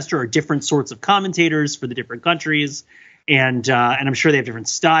Beastmaster are different sorts of commentators for the different countries. And I'm sure they have different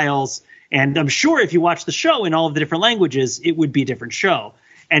styles. And I'm sure if you watch the show in all of the different languages, it would be a different show.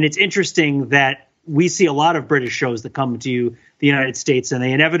 And it's interesting that we see a lot of British shows that come to the United States, and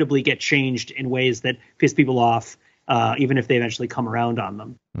they inevitably get changed in ways that piss people off, even if they eventually come around on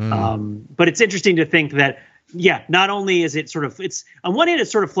them. But it's interesting to think that, not only is it it's on one hand,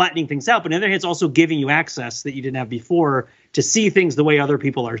 it's sort of flattening things out, but on the other hand, it's also giving you access that you didn't have before to see things the way other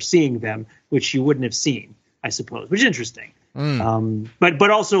people are seeing them, which you wouldn't have seen, I suppose, which is interesting. But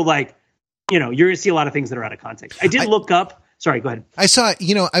also, like, you're going to see a lot of things that are out of context. I did look up. Sorry, go ahead. I saw,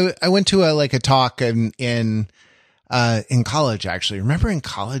 I went to a talk in college, actually. Remember in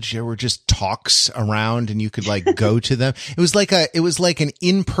college, there were just talks around and you could go to them. It was like an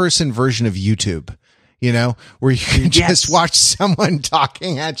in-person version of YouTube. Where you can just watch someone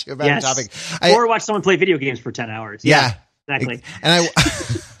talking at you about a topic. Or watch someone play video games for 10 hours. Yeah. Exactly. And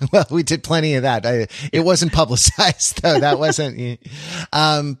we did plenty of that. It wasn't publicized though. That wasn't,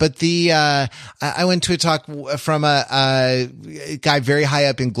 but I went to a talk from a guy very high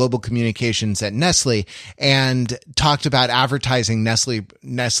up in global communications at Nestle and talked about advertising Nestle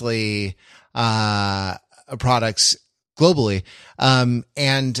products globally. And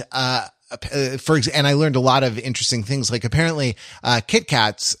I learned a lot of interesting things. Like apparently, Kit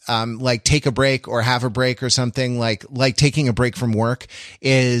Kats, take a break or have a break or something like taking a break from work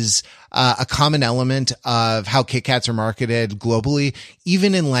is, a common element of how Kit Kats are marketed globally,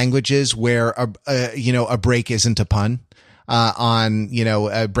 even in languages where a break isn't a pun. on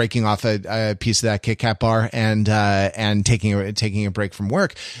breaking off a piece of that Kit Kat bar and taking a break from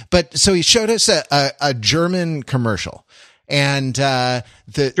work. But so he showed us a German commercial. And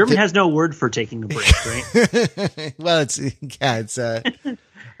German has no word for taking a break, right? Well, it's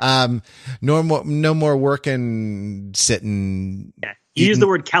no more working, sitting. Yeah. You use the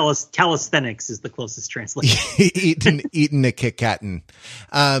word calisthenics is the closest translation. eating a Kit Katin.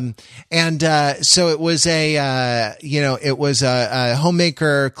 So it was a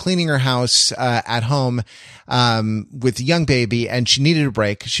homemaker cleaning her house, at home, with a young baby, and she needed a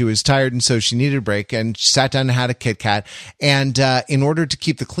break. She was tired, and so she needed a break, and she sat down and had a Kit Kat. And, in order to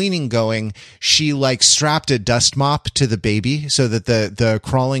keep the cleaning going, she strapped a dust mop to the baby so that the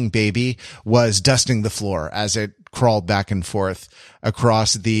crawling baby was dusting the floor as it crawled back and forth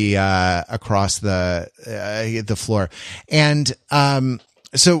across the floor. And,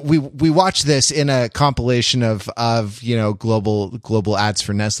 so we watched this in a compilation of global ads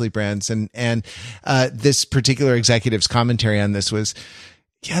for Nestle brands, and this particular executive's commentary on this was,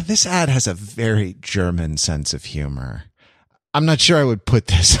 this ad has a very German sense of humor. I'm not sure I would put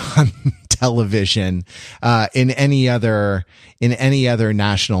this on television in any other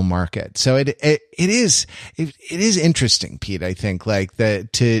national market. So it is interesting, Pete. I think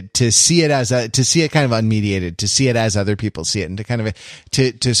to see it kind of unmediated, to see it as other people see it, and to kind of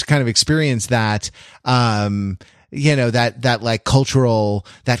experience that that cultural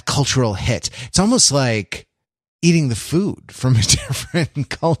hit. It's almost like eating the food from a different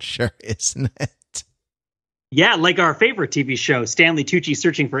culture, isn't it? Yeah, like our favorite TV show, Stanley Tucci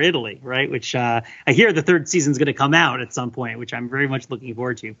Searching for Italy, right? Which I hear the third season's going to come out at some point, which I'm very much looking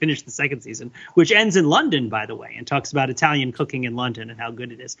forward to. Finish the second season, which ends in London, by the way, and talks about Italian cooking in London and how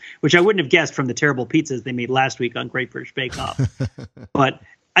good it is, which I wouldn't have guessed from the terrible pizzas they made last week on Great British Bake Off. But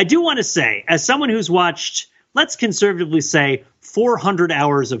I do want to say, as someone who's watched, let's conservatively say, 400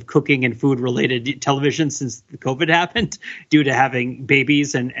 hours of cooking and food related television since COVID happened, due to having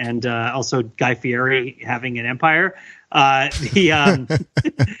babies and also Guy Fieri having an empire. I've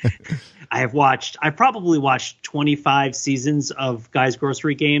probably watched 25 seasons of Guy's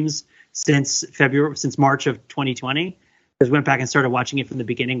Grocery Games since March of 2020. I went back and started watching it from the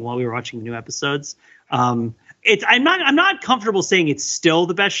beginning while we were watching the new episodes. I'm not comfortable saying it's still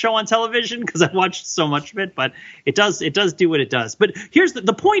the best show on television because I've watched so much of it, but it does do what it does. But here's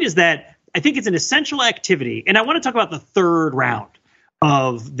the point is that I think it's an essential activity. And I want to talk about the third round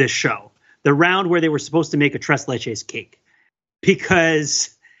of this show, the round where they were supposed to make a tres leches cake,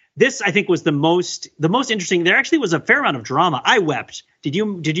 because this, I think, was the most interesting. There actually was a fair amount of drama. I wept. Did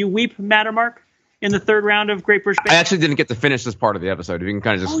you weep, Matt or Mark, in the third round of Great British Bake Off? I actually didn't get to finish this part of the episode. If you can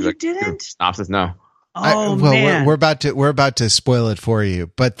kind of just you didn't? synopsis, no. Man. We're about to spoil it for you,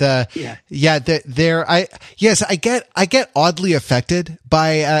 but I get oddly affected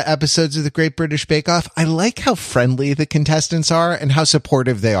by episodes of the Great British Bake Off. I like how friendly the contestants are and how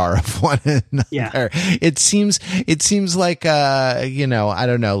supportive they are of one another. Yeah. It seems like I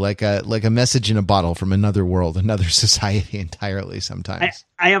don't know, like a message in a bottle from another world, another society entirely. Sometimes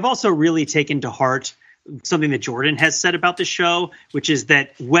I have also really taken to heart something that Jordan has said about the show, which is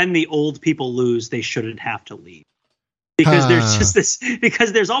that when the old people lose, they shouldn't have to leave, because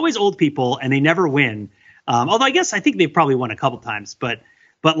there's always old people and they never win. Although I think they've probably won a couple times, but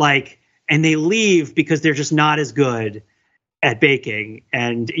and they leave because they're just not as good at baking.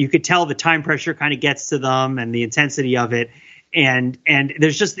 And you could tell the time pressure kind of gets to them and the intensity of it. And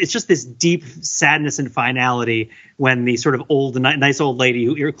it's just this deep sadness and finality when the sort of nice old lady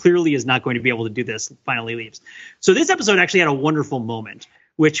who clearly is not going to be able to do this finally leaves. So this episode actually had a wonderful moment,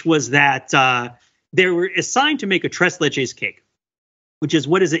 which was that they were assigned to make a tres leches cake, which is,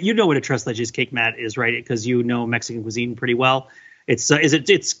 what is it? You know what a tres leches cake, Matt, is, right? Because you know Mexican cuisine pretty well.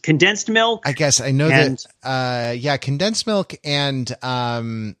 It's condensed milk. I guess I know that. Condensed milk and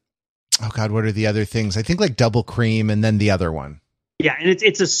oh God, what are the other things? I think like double cream and then the other one. Yeah, and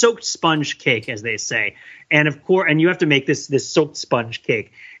it's a soaked sponge cake, as they say. And of course, and you have to make this soaked sponge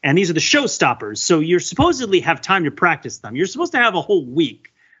cake. And these are the showstoppers. So you supposedly have time to practice them. You're supposed to have a whole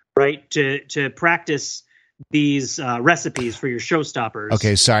week, right, to practice these recipes for your showstoppers.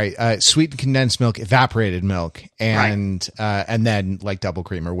 Okay, sorry. Sweetened condensed milk, evaporated milk, and then like double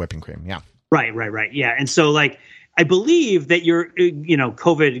cream or whipping cream. Yeah. Right. Yeah. And so I believe that your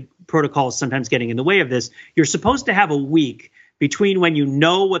COVID protocols sometimes getting in the way of this. You're supposed to have a week between when you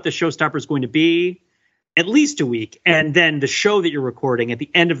know what the showstopper is going to be, at least a week, and then the show that you're recording at the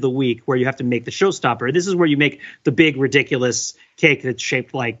end of the week where you have to make the showstopper. This is where you make the big, ridiculous cake that's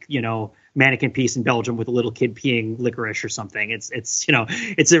shaped like, mannequin piece in Belgium with a little kid peeing licorice or something. It's you know,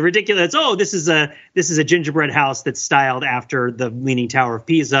 it's a ridiculous. Oh, this is a gingerbread house that's styled after the Leaning Tower of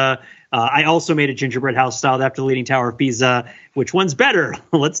Pisa. I also made a gingerbread house styled after the Leaning Tower of Pisa. Which one's better?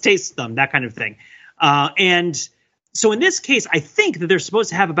 Let's taste them. That kind of thing. And so in this case, I think that they're supposed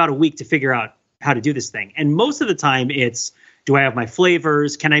to have about a week to figure out how to do this thing. And most of the time it's, do I have my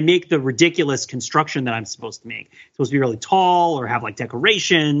flavors? Can I make the ridiculous construction that I'm supposed to make? It's supposed to be really tall or have like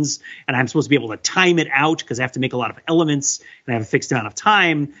decorations, and I'm supposed to be able to time it out because I have to make a lot of elements and I have a fixed amount of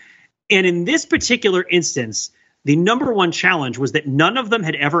time. And in this particular instance, the number one challenge was that none of them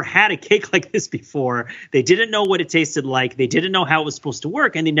had ever had a cake like this before. They didn't know what it tasted like. They didn't know how it was supposed to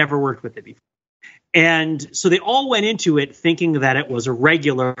work, and they never worked with it before. And so they all went into it thinking that it was a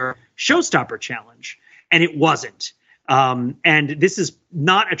regular showstopper challenge, and it wasn't. And this is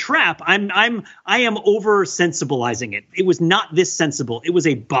not a trap. I am over sensibilizing it. It was not this sensible. It was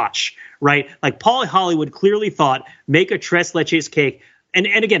a botch, right? Like Paul Hollywood clearly thought, make a tres leches cake. And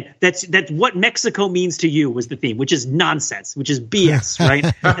again, that's what Mexico means to you was the theme, which is nonsense, which is BS,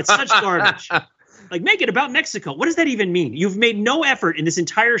 right? It's such garbage. Like, make it about Mexico. What does that even mean? You've made no effort in this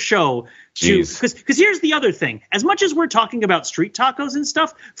entire show to, because here's the other thing. As much as we're talking about street tacos and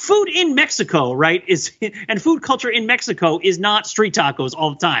stuff, food in Mexico, right, and food culture in Mexico is not street tacos all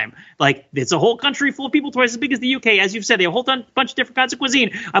the time. Like, it's a whole country full of people twice as big as the UK. As you've said, they have a whole bunch of different kinds of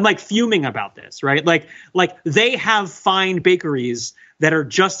cuisine. I'm like fuming about this, right? Like they have fine bakeries that are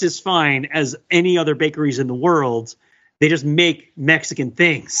just as fine as any other bakeries in the world. They just make Mexican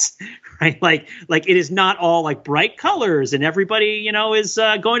things, right? Like it is not all like bright colors and everybody, you know, is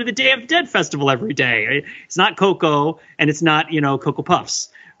going to the Day of the Dead festival every day. Right? It's not Cocoa and it's not, you know, Cocoa Puffs,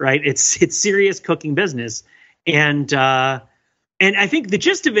 right? It's serious cooking business. And I think the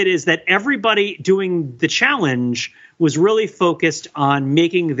gist of it is that everybody doing the challenge was really focused on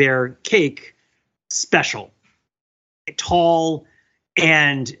making their cake special, tall,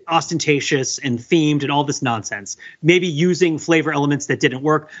 and ostentatious and themed and all this nonsense, maybe using flavor elements that didn't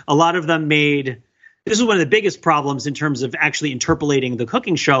work. A lot of them made, this is one of the biggest problems in terms of actually interpolating the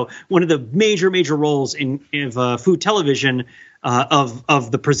cooking show. One of the major roles in food television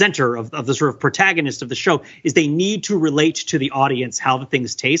of the presenter, of the sort of protagonist of the show, is they need to relate to the audience how the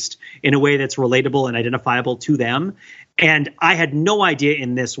things taste in a way that's relatable and identifiable to them. And I had no idea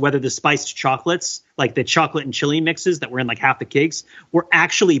in this whether the spiced chocolates, like the chocolate and chili mixes that were in like half the cakes, were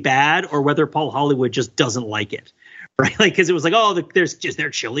actually bad, or whether Paul Hollywood just doesn't like it, right? Like, because it was like, oh, is there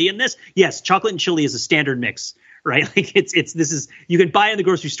chili in this? Yes, chocolate and chili is a standard mix, right? Like this is, you can buy it in the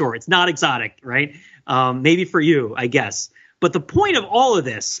grocery store. It's not exotic, right? Maybe for you, I guess. But the point of all of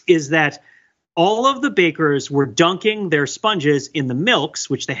this is that all of the bakers were dunking their sponges in the milks,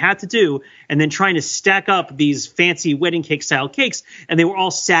 which they had to do, and then trying to stack up these fancy wedding cake style cakes, and they were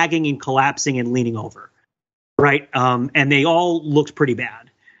all sagging and collapsing and leaning over, right? And they all looked pretty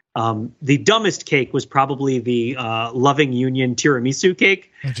bad. The dumbest cake was probably the Loving Union tiramisu cake,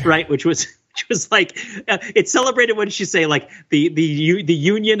 right? Which was like, it celebrated, what did she say? Like the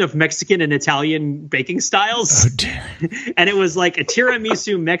union of Mexican and Italian baking styles. Oh dear. And it was like a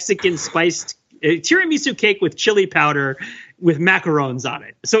tiramisu Mexican spiced tiramisu cake with chili powder with macarons on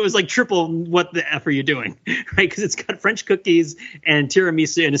it. So it was like triple, what the F are you doing? Right? Because it's got French cookies and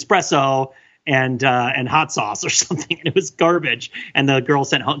tiramisu and espresso and hot sauce or something. And it was garbage. And the girl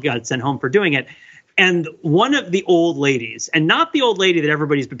got sent home for doing it. And one of the old ladies, and not the old lady that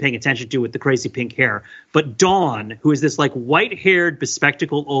everybody's been paying attention to with the crazy pink hair, but Dawn, who is this like white-haired,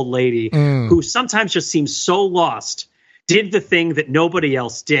 bespectacled old lady who sometimes just seems so lost, did the thing that nobody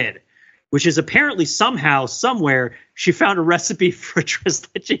else did, which is apparently somehow, somewhere, she found a recipe for a tres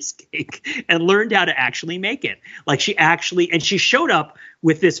leches cake and learned how to actually make it. Like she showed up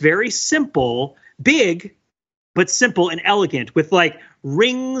with this very simple, big, but simple and elegant, with like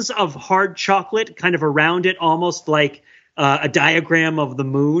rings of hard chocolate kind of around it, almost like a diagram of the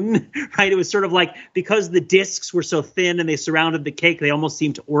moon, right? It was sort of like, because the discs were so thin and they surrounded the cake, they almost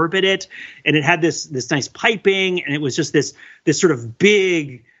seemed to orbit it. And it had this nice piping, and it was just this sort of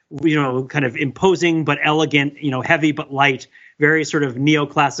big, you know, kind of imposing but elegant, you know, heavy but light, very sort of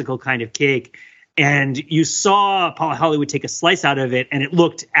neoclassical kind of cake. And you saw Paula Hollywood take a slice out of it, and it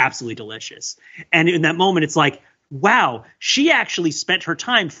looked absolutely delicious. And in that moment, it's like, wow, she actually spent her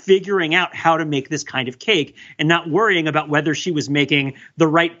time figuring out how to make this kind of cake and not worrying about whether she was making the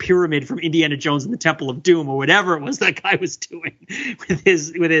right pyramid from Indiana Jones and the Temple of Doom or whatever it was that guy was doing with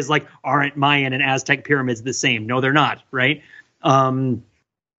his like, aren't Mayan and Aztec pyramids the same? No, they're not, right? Are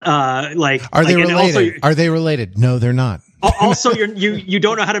they related? Are they related? No, they're not. Also, you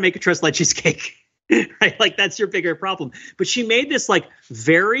don't know how to make a tres leches cake. right? Like that's your bigger problem. But she made this like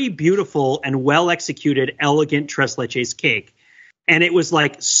very beautiful and well executed, elegant tres leches cake. And it was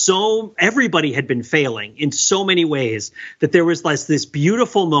like so everybody had been failing in so many ways that there was like this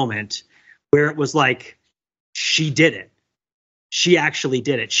beautiful moment where it was like, she did it. She actually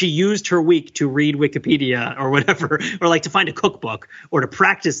did it. She used her week to read Wikipedia or whatever, or like to find a cookbook or to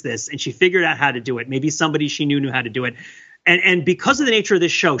practice this. And she figured out how to do it. Maybe somebody she knew how to do it. And because of the nature of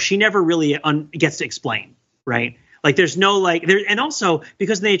this show, she never really gets to explain, right? Like there's no like there. And also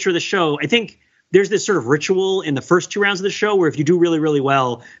because of the nature of the show, I think there's this sort of ritual in the first 2 rounds of the show where if you do really, really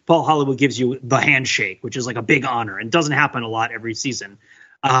well, Paul Hollywood gives you the handshake, which is like a big honor and doesn't happen a lot every season.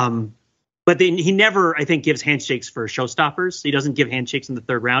 But then he never, I think, gives handshakes for showstoppers. He doesn't give handshakes in the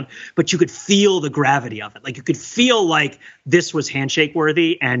 3rd round, but you could feel the gravity of it. Like you could feel like this was handshake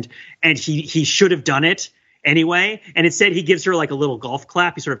worthy and he should have done it anyway. And instead he gives her like a little golf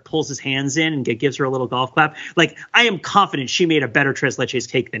clap. He sort of pulls his hands in and gives her a little golf clap. Like I am confident she made a better tres leches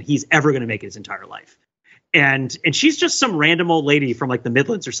cake than he's ever going to make in his entire life. And she's just some random old lady from like the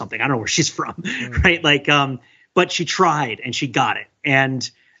Midlands or something. I don't know where she's from, right? Like, but she tried and she got it.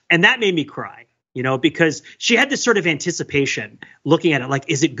 And that made me cry, you know, because she had this sort of anticipation looking at it like,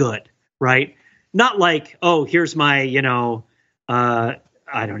 is it good? Right. Not like, oh, here's my, you know, I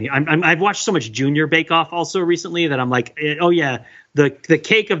don't know. I've watched so much Junior Bake Off also recently that I'm like, oh, yeah, the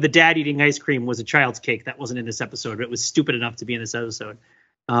cake of the dad eating ice cream was a child's cake. That wasn't in this episode, but it was stupid enough to be in this episode.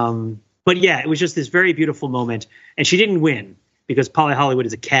 But yeah, it was just this very beautiful moment. And she didn't win because Polly Hollywood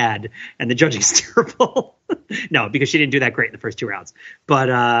is a cad and the judging's terrible. No, because she didn't do that great in the first 2 rounds. But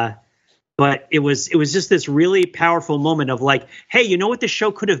it was just this really powerful moment of like, hey, you know what this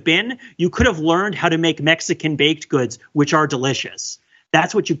show could have been? You could have learned how to make Mexican baked goods, which are delicious.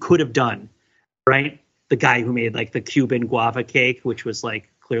 That's what you could have done, right? The guy who made like the Cuban guava cake, which was like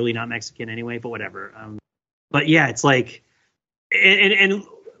clearly not Mexican anyway, but whatever. But yeah, it's like, and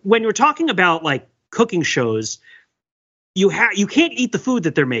when you're talking about like cooking shows, you can't eat the food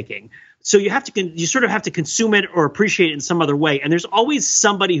that they're making. So you sort of have to consume it or appreciate it in some other way. And there's always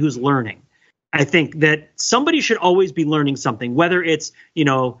somebody who's learning. I think that somebody should always be learning something, whether it's, you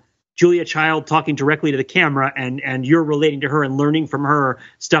know, Julia Child talking directly to the camera and you're relating to her and learning from her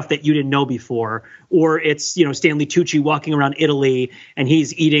stuff that you didn't know before. Or it's, you know, Stanley Tucci walking around Italy and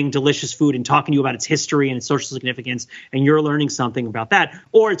he's eating delicious food and talking to you about its history and its social significance. And you're learning something about that.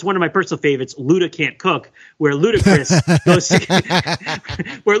 Or it's one of my personal favorites, Luda Can't Cook, where Ludacris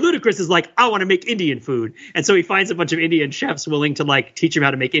where Ludacris is like, I want to make Indian food. And so he finds a bunch of Indian chefs willing to like teach him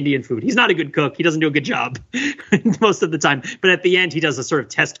how to make Indian food. He's not a good cook. He doesn't do a good job most of the time. But at the end, he does a sort of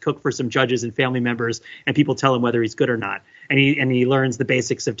test cook for some judges and family members, and people tell him whether he's good or not. And he learns the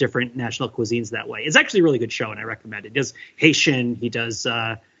basics of different national cuisines that way. It's actually a really good show, and I recommend it. He does Haitian. He does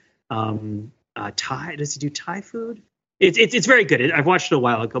Thai. Does he do Thai food? It's very good. I've watched it a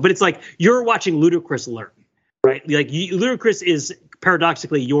while ago, but it's like you're watching Ludacris learn, right? Like Ludacris is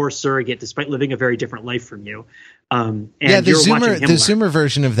paradoxically your surrogate, despite living a very different life from you. And yeah, the Zoomer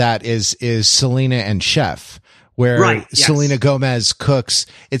version of that is Selena and Chef, where Selena Gomez cooks.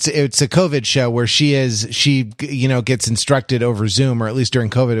 It's a COVID show where she gets instructed over Zoom, or at least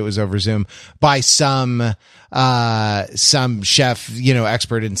during COVID it was over Zoom, by some chef, you know,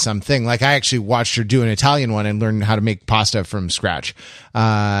 expert in something. Like I actually watched her do an Italian one and learn how to make pasta from scratch.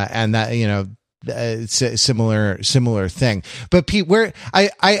 And that, you know, it's a similar thing. But Pete, where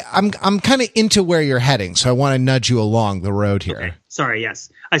I'm kind of into where you're heading, so I want to nudge you along the road here. Okay. Sorry,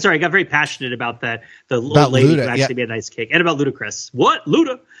 yes. I got very passionate about that. The old lady Luda, who actually made a nice cake, and about Ludacris. What,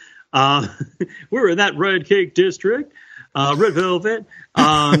 Luda? We're in that red cake district, red velvet.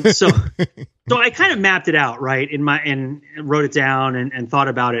 So I kind of mapped it out, right, and wrote it down and thought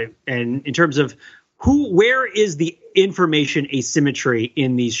about it, and in terms of where is the information asymmetry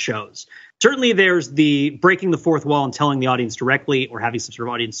in these shows. Certainly there's the breaking the fourth wall and telling the audience directly or having some sort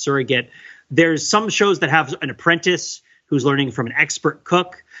of audience surrogate. There's some shows that have an apprentice who's learning from an expert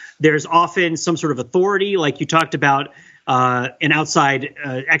cook. There's often some sort of authority, like you talked about, an outside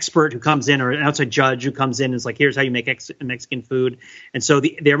expert who comes in, or an outside judge who comes in and is like, here's how you make Mexican food. And so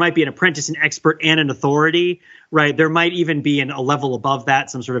there might be an apprentice, an expert, and an authority, right? There might even be a level above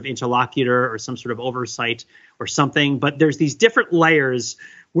that, some sort of interlocutor or some sort of oversight or something. But there's these different layers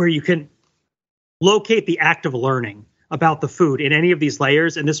where you can locate the act of learning about the food in any of these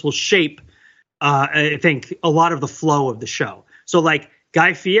layers, and this will shape, I think, a lot of the flow of the show. So like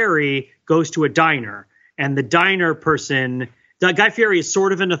Guy Fieri goes to a diner, and the diner person, Guy Fieri is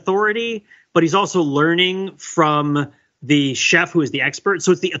sort of an authority, but he's also learning from the chef who is the expert.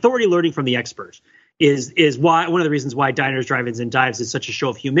 So it's the authority learning from the expert. is why one of the reasons why Diners, Drive-Ins, and Dives is such a show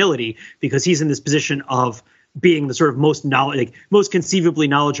of humility, because he's in this position of being the sort of most conceivably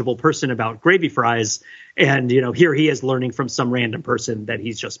knowledgeable person about gravy fries. And, here he is learning from some random person that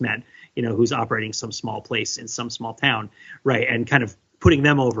he's just met, who's operating some small place in some small town. Right. And kind of putting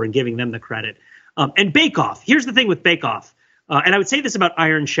them over and giving them the credit. And Bake Off. Here's the thing with Bake Off. And I would say this about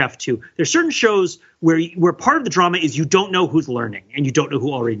Iron Chef, too. There's certain shows where part of the drama is you don't know who's learning and you don't know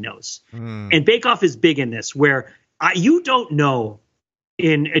who already knows. And Bake Off is big in this, where you don't know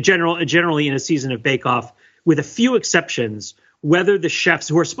generally in a season of Bake Off, with a few exceptions, whether the chefs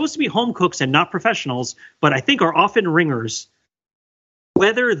who are supposed to be home cooks and not professionals, but I think are often ringers,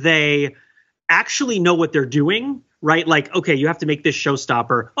 whether they actually know what they're doing, right? Like, okay, you have to make this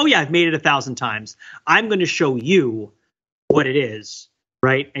showstopper. Oh yeah, I've made it 1,000 times. I'm going to show you what it is,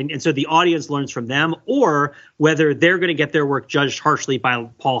 right? And so the audience learns from them, or whether they're going to get their work judged harshly by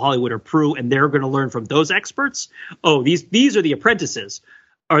Paul Hollywood or Prue, and they're going to learn from those experts. Oh, these are the apprentices.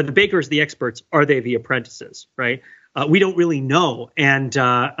 Are the bakers the experts? Are they the apprentices, right? We don't really know, and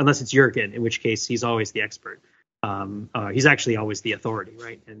unless it's Jurgen, in which case he's always the expert. He's actually always the authority,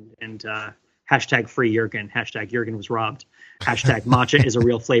 right? And hashtag free Jurgen, hashtag Jurgen was robbed, hashtag matcha is a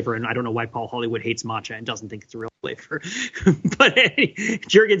real flavor, and I don't know why Paul Hollywood hates matcha and doesn't think it's a real flavor. But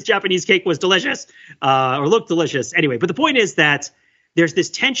Jurgen's Japanese cake was delicious, or looked delicious. Anyway, but the point is that there's this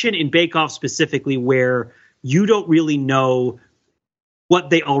tension in Bake Off specifically where you don't really know what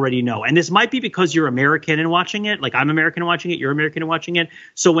they already know. And this might be because you're American and watching it. Like, I'm American and watching it. You're American and watching it.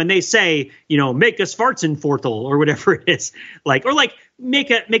 So when they say, make a Schwarzenviertel or whatever it is, make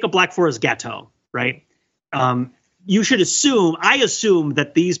a Black Forest Gâteau, right? You should I assume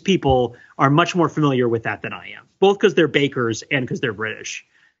that these people are much more familiar with that than I am, both because they're bakers and because they're British,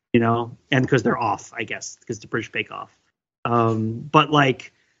 and because they're off, I guess, because the British Bake Off. But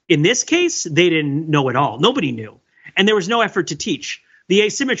like in this case, they didn't know at all. Nobody knew. And there was no effort to teach. The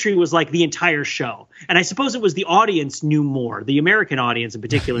asymmetry was like the entire show. And I suppose it was the audience knew more. The American audience in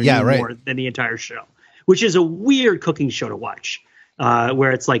particular knew more than the entire show, which is a weird cooking show to watch,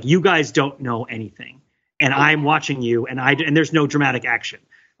 where it's like, you guys don't know anything. And I'm watching you, and there's no dramatic action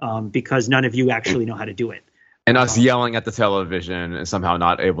because none of you actually know how to do it. And us yelling at the television and somehow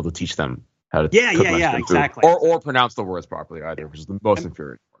not able to teach them how to cook Mexican food. Exactly. Or pronounce the words properly either, which is the most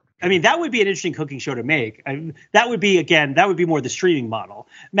infuriating. I mean, that would be an interesting cooking show to make. That would be more the streaming model.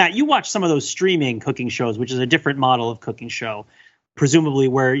 Matt, you watch some of those streaming cooking shows, which is a different model of cooking show, presumably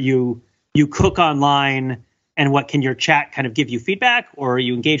where you cook online, and what can your chat kind of give you feedback, or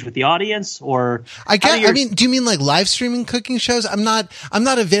you engage with the audience, or do you mean like live streaming cooking shows? I'm not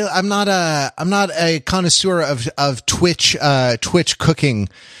a connoisseur of Twitch cooking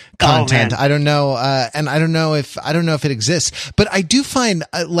content. I don't know. And I don't know if it exists, but I do find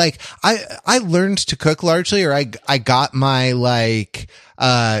I learned to cook largely, or I got my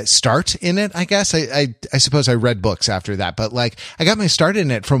start in it, I guess. I suppose I read books after that, but I got my start in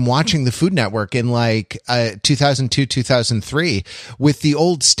it from watching the Food Network in 2002, 2003 with the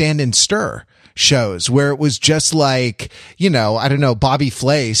old Stand and Stir shows, where it was just I don't know, Bobby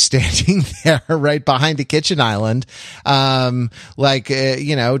Flay standing there right behind a kitchen island, chopping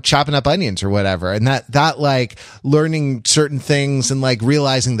up onions or whatever. And that learning certain things and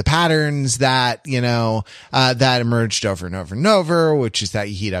realizing the patterns that, that emerged over and over and over, which is that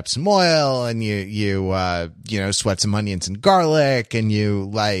you heat up some oil and you sweat some onions and garlic, and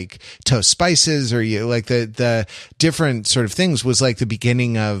you toast spices, or you the different sort of things was the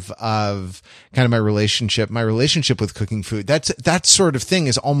beginning of kind of my relationship with cooking food. That sort of thing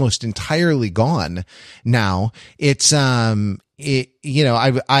is almost entirely gone now. It's, I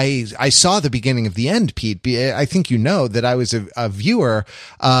saw the beginning of the end, Pete. I think that I was a viewer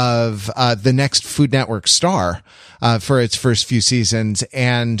of the next Food Network star for its first few seasons,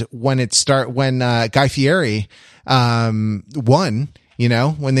 and when Guy Fieri won,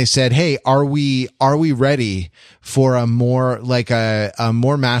 when they said, "Hey, are we ready for a more a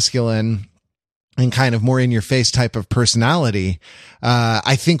more masculine and kind of more in your face type of personality?"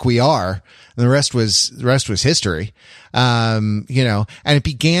 I think we are. And the rest was history. And it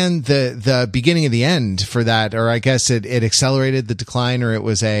began the beginning of the end for that, or I guess it accelerated the decline, or it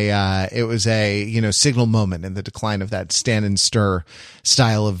was a signal moment in the decline of that Stand and Stir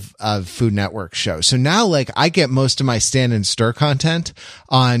style of Food Network show. So now I get most of my Stand and Stir content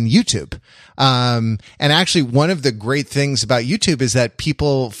on YouTube. And actually one of the great things about YouTube is that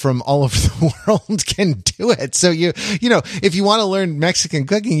people from all over the world can do it. So if you want to learn doing Mexican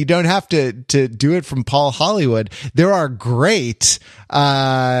cooking, you don't have to do it from Paul Hollywood. There are great,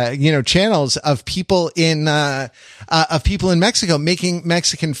 channels of people in Mexico making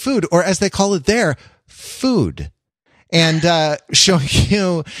Mexican food, or as they call it there, food. And showing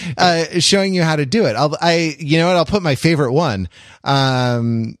you how to do it. I'll put my favorite one.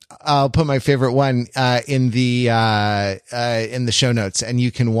 In the show notes, and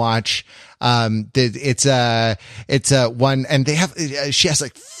you can watch. It's a one, and they have. She has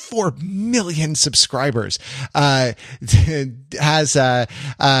like 4 million subscribers. Has a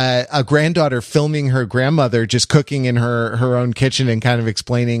granddaughter filming her grandmother just cooking in her own kitchen and kind of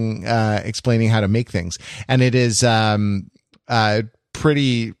explaining how to make things. And it is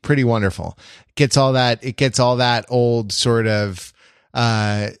pretty wonderful. It gets all that old sort of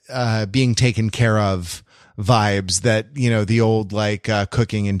being taken care of vibes that, the old like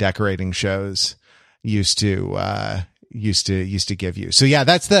cooking and decorating shows used to give you. So yeah,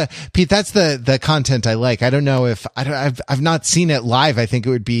 that's the content I like. I don't know if I've not seen it live. I think it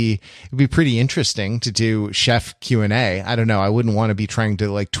would be pretty interesting to do chef Q&A. I don't know. I wouldn't want to be trying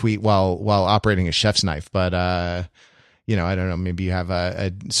to like tweet while operating a chef's knife, but I don't know. Maybe you have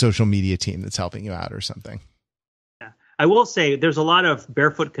a social media team that's helping you out or something. Yeah. I will say there's a lot of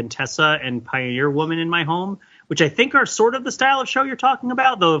Barefoot Contessa and Pioneer Woman in my home, which I think are sort of the style of show you're talking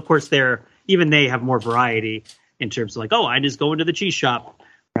about, though of course they have more variety in terms of like, I just go into the cheese shop,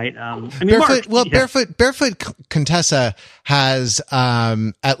 right? Barefoot Contessa has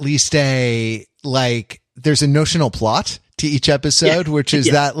at least there's a notional plot to each episode, which is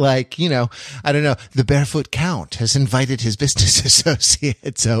that like, I don't know, the Barefoot Count has invited his business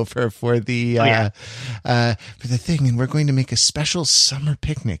associates over for the thing, and we're going to make a special summer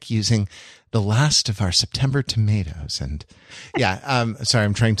picnic using the last of our September tomatoes. And sorry,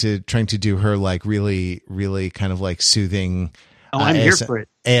 I'm trying to do her like really, really kind of like soothing. I'm here for it.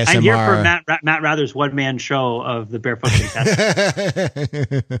 ASMR. I'm here for Matt Rather's one-man show of the Barefoot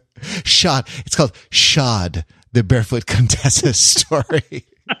Contessa. It's called Shod, the Barefoot Contessa story.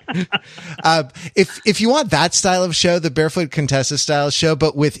 If you want that style of show, the Barefoot Contessa style show,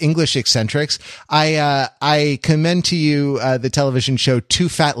 but with English eccentrics, I commend to you the television show Two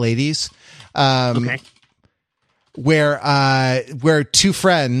Fat Ladies. Okay. Where two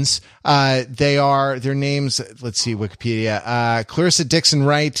friends, their names, let's see, Wikipedia, Clarissa Dixon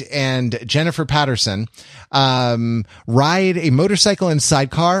Wright and Jennifer Patterson, ride a motorcycle and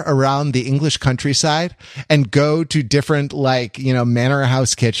sidecar around the English countryside and go to different, like, manor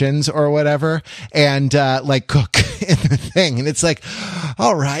house kitchens or whatever, and, cook in the thing. And it's like,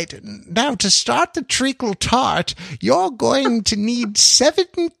 all right, now to start the treacle tart, you're going to need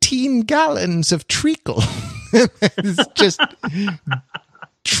 17 gallons of treacle. It's just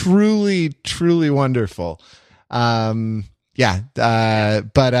truly, truly wonderful. But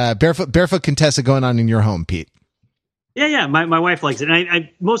Barefoot Contessa going on in your home, Pete. Yeah. My wife likes it. And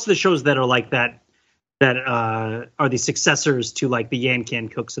I most of the shows that are like that are the successors to like the Yan Can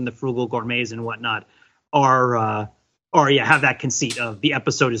Cooks and the Frugal Gourmets and whatnot have that conceit of the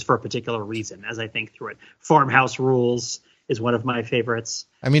episode is for a particular reason, as I think through it. Farmhouse Rules is one of my favorites.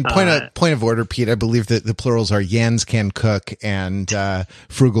 I mean, point of order, Pete. I believe that the plurals are Yans Can Cook and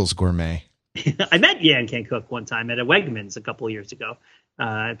Frugal's Gourmet. I met Yan Can Cook one time at a Wegmans a couple of years ago,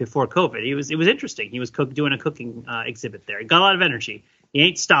 before COVID. It was interesting. He was doing a cooking exhibit there. He got a lot of energy. He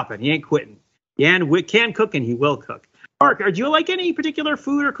ain't stopping. He ain't quitting. Yan can cook and he will cook. Mark, do you like any particular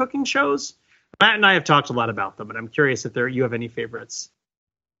food or cooking shows? Matt and I have talked a lot about them, but I'm curious if you have any favorites.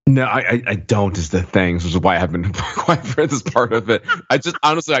 No, I don't is the thing, which is why I haven't been quite for this part of it. I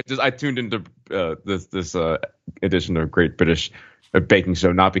tuned into this edition of Great British Baking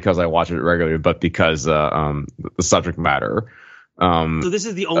Show, not because I watch it regularly, but because the subject matter. So this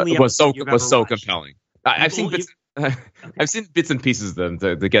is the only episode was so compelling. I've seen bits and pieces of them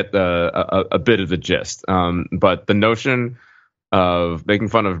to get a bit of the gist. But the notion of making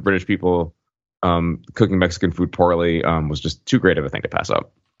fun of British people cooking Mexican food poorly was just too great of a thing to pass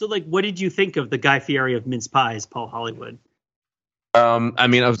up. So, like, what did you think of the Guy Fieri of mince pies, Paul Hollywood? I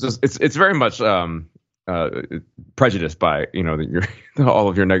mean, it's very much prejudiced by all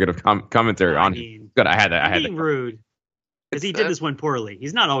of your negative commentary on him. Good, I had being rude because he did this one poorly.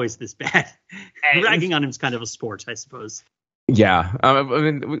 He's not always this bad. Ragging on him is kind of a sport, I suppose. Yeah, I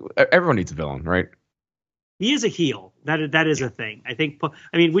mean, everyone needs a villain, right? He is a heel. That is a thing. I think.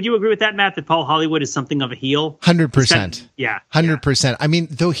 I mean, would you agree with that, Matt? That Paul Hollywood is something of a heel? 100%. Yeah, 100%. I mean,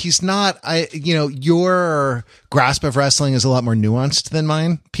 though he's not. Your grasp of wrestling is a lot more nuanced than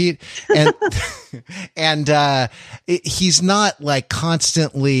mine, Pete, and he's not like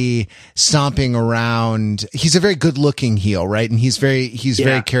constantly stomping around. He's a very good-looking heel, right? And he's very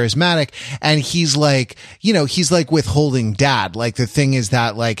charismatic, and he's like, he's like withholding dad. Like the thing is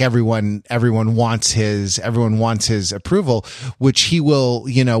that like everyone wants his approval, which he will,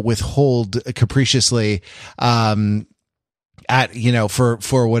 withhold capriciously, for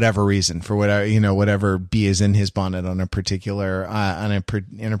whatever reason, for whatever bee is in his bonnet on a particular,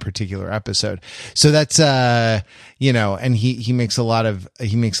 in a particular episode. So that's, and he makes a lot of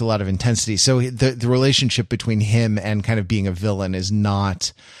intensity. So the relationship between him and kind of being a villain is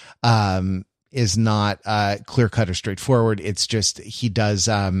not clear cut or straightforward. It's just, he does,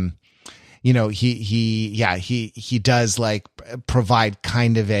 he does like provide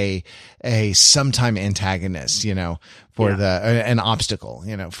kind of a sometime antagonist, for an obstacle,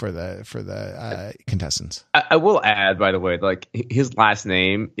 for the contestants. I will add, by the way, like his last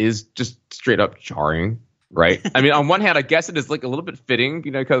name is just straight up jarring, right? I mean, on one hand, I guess it is like a little bit fitting,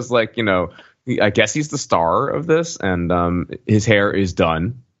 because like, I guess he's the star of this, and his hair is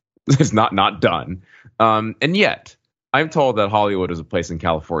done. It's not done. And yet I'm told that Hollywood is a place in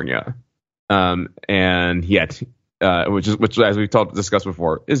California. And yet, which as we've discussed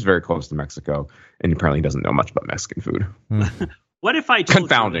before, is very close to Mexico, and apparently doesn't know much about Mexican food. What if I told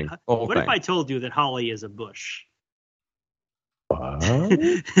confounding? If I told you that Holly is a bush? What?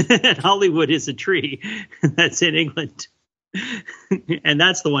 And Hollywood is a tree that's in England, and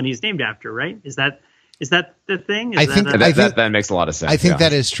that's the one he's named after, right? Is that the thing? I think that makes a lot of sense. I think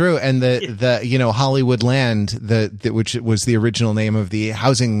that is true. And the Hollywood Land, which was the original name of the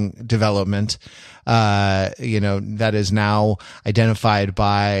housing development, that is now identified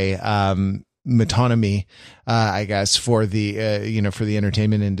by metonymy, I guess, for the for the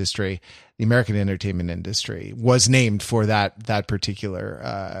entertainment industry, the American entertainment industry, was named for that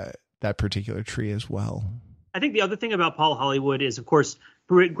particular tree as well. I think the other thing about Paul Hollywood is, of course,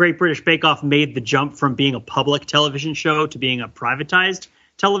 Great British Bake Off made the jump from being a public television show to being a privatized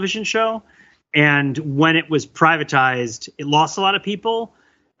television show. And when it was privatized, it lost a lot of people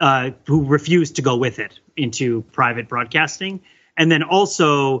who refused to go with it into private broadcasting. And then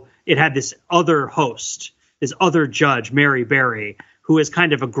also it had this other host, this other judge, Mary Berry, who is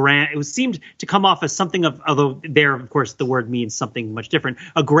kind of it seemed to come off as something of, although there, of course, the word means something much different,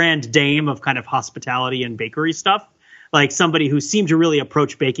 a grand dame of kind of hospitality and bakery stuff. Like somebody who seemed to really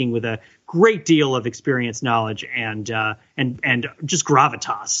approach baking with a great deal of experience, knowledge, and just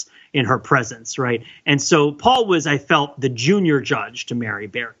gravitas in her presence, right? And so Paul was, I felt, the junior judge to Mary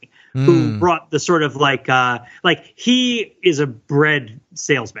Berry, who brought the sort of like he is a bread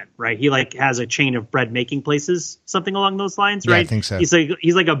salesman, right? He like has a chain of bread making places, something along those lines, right? Yeah, I think so.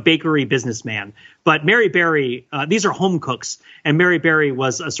 He's like a bakery businessman. But Mary Berry, these are home cooks, and Mary Berry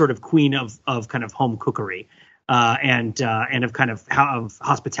was a sort of queen of kind of home cookery. And of kind of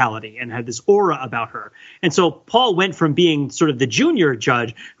hospitality, and had this aura about her. And so Paul went from being sort of the junior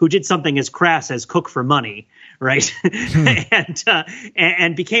judge who did something as crass as cook for money, right?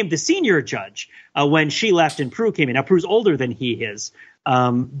 and became the senior judge when she left and Prue came in. Now Prue's older than he is,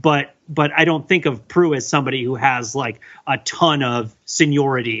 but I don't think of Prue as somebody who has like a ton of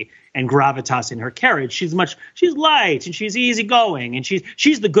seniority and gravitas in her carriage. She's light and she's easygoing, and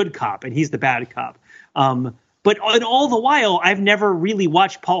she's the good cop and he's the bad cop. But all the while, I've never really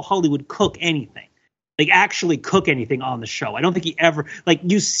watched Paul Hollywood cook anything, like actually cook anything on the show. I don't think he ever, like,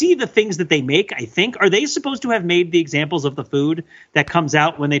 you see the things that they make, I think. Are they supposed to have made the examples of the food that comes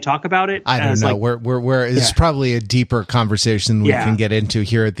out when they talk about it? I don't know. Like, it's probably a deeper conversation we can get into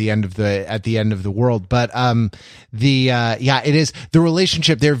here at the end of the world. But it is the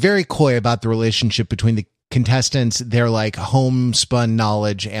relationship. They're very coy about the relationship between the contestants, their like homespun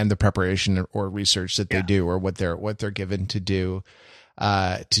knowledge and the preparation or research that they do, or what they're given to do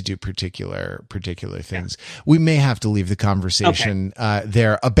particular things. We may have to leave the conversation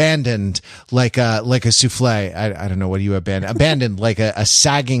there, abandoned like a souffle. I don't know, what do you abandoned like a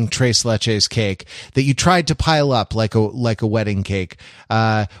sagging tres leches cake that you tried to pile up like a wedding cake,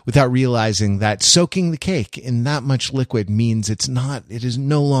 without realizing that soaking the cake in that much liquid means it is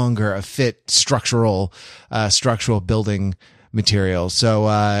no longer a fit structural building material. So,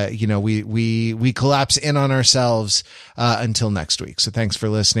 we collapse in on ourselves, until next week. So thanks for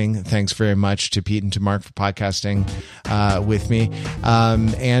listening. Thanks very much to Pete and to Mark for podcasting, with me.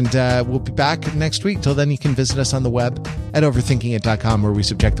 And we'll be back next week. Till then, you can visit us on the web at overthinkingit.com, where we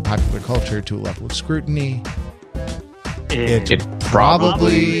subject the popular culture to a level of scrutiny it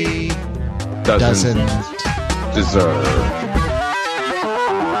probably doesn't deserve.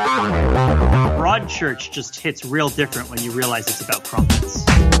 Broadchurch just hits real different when you realize it's about crumpets.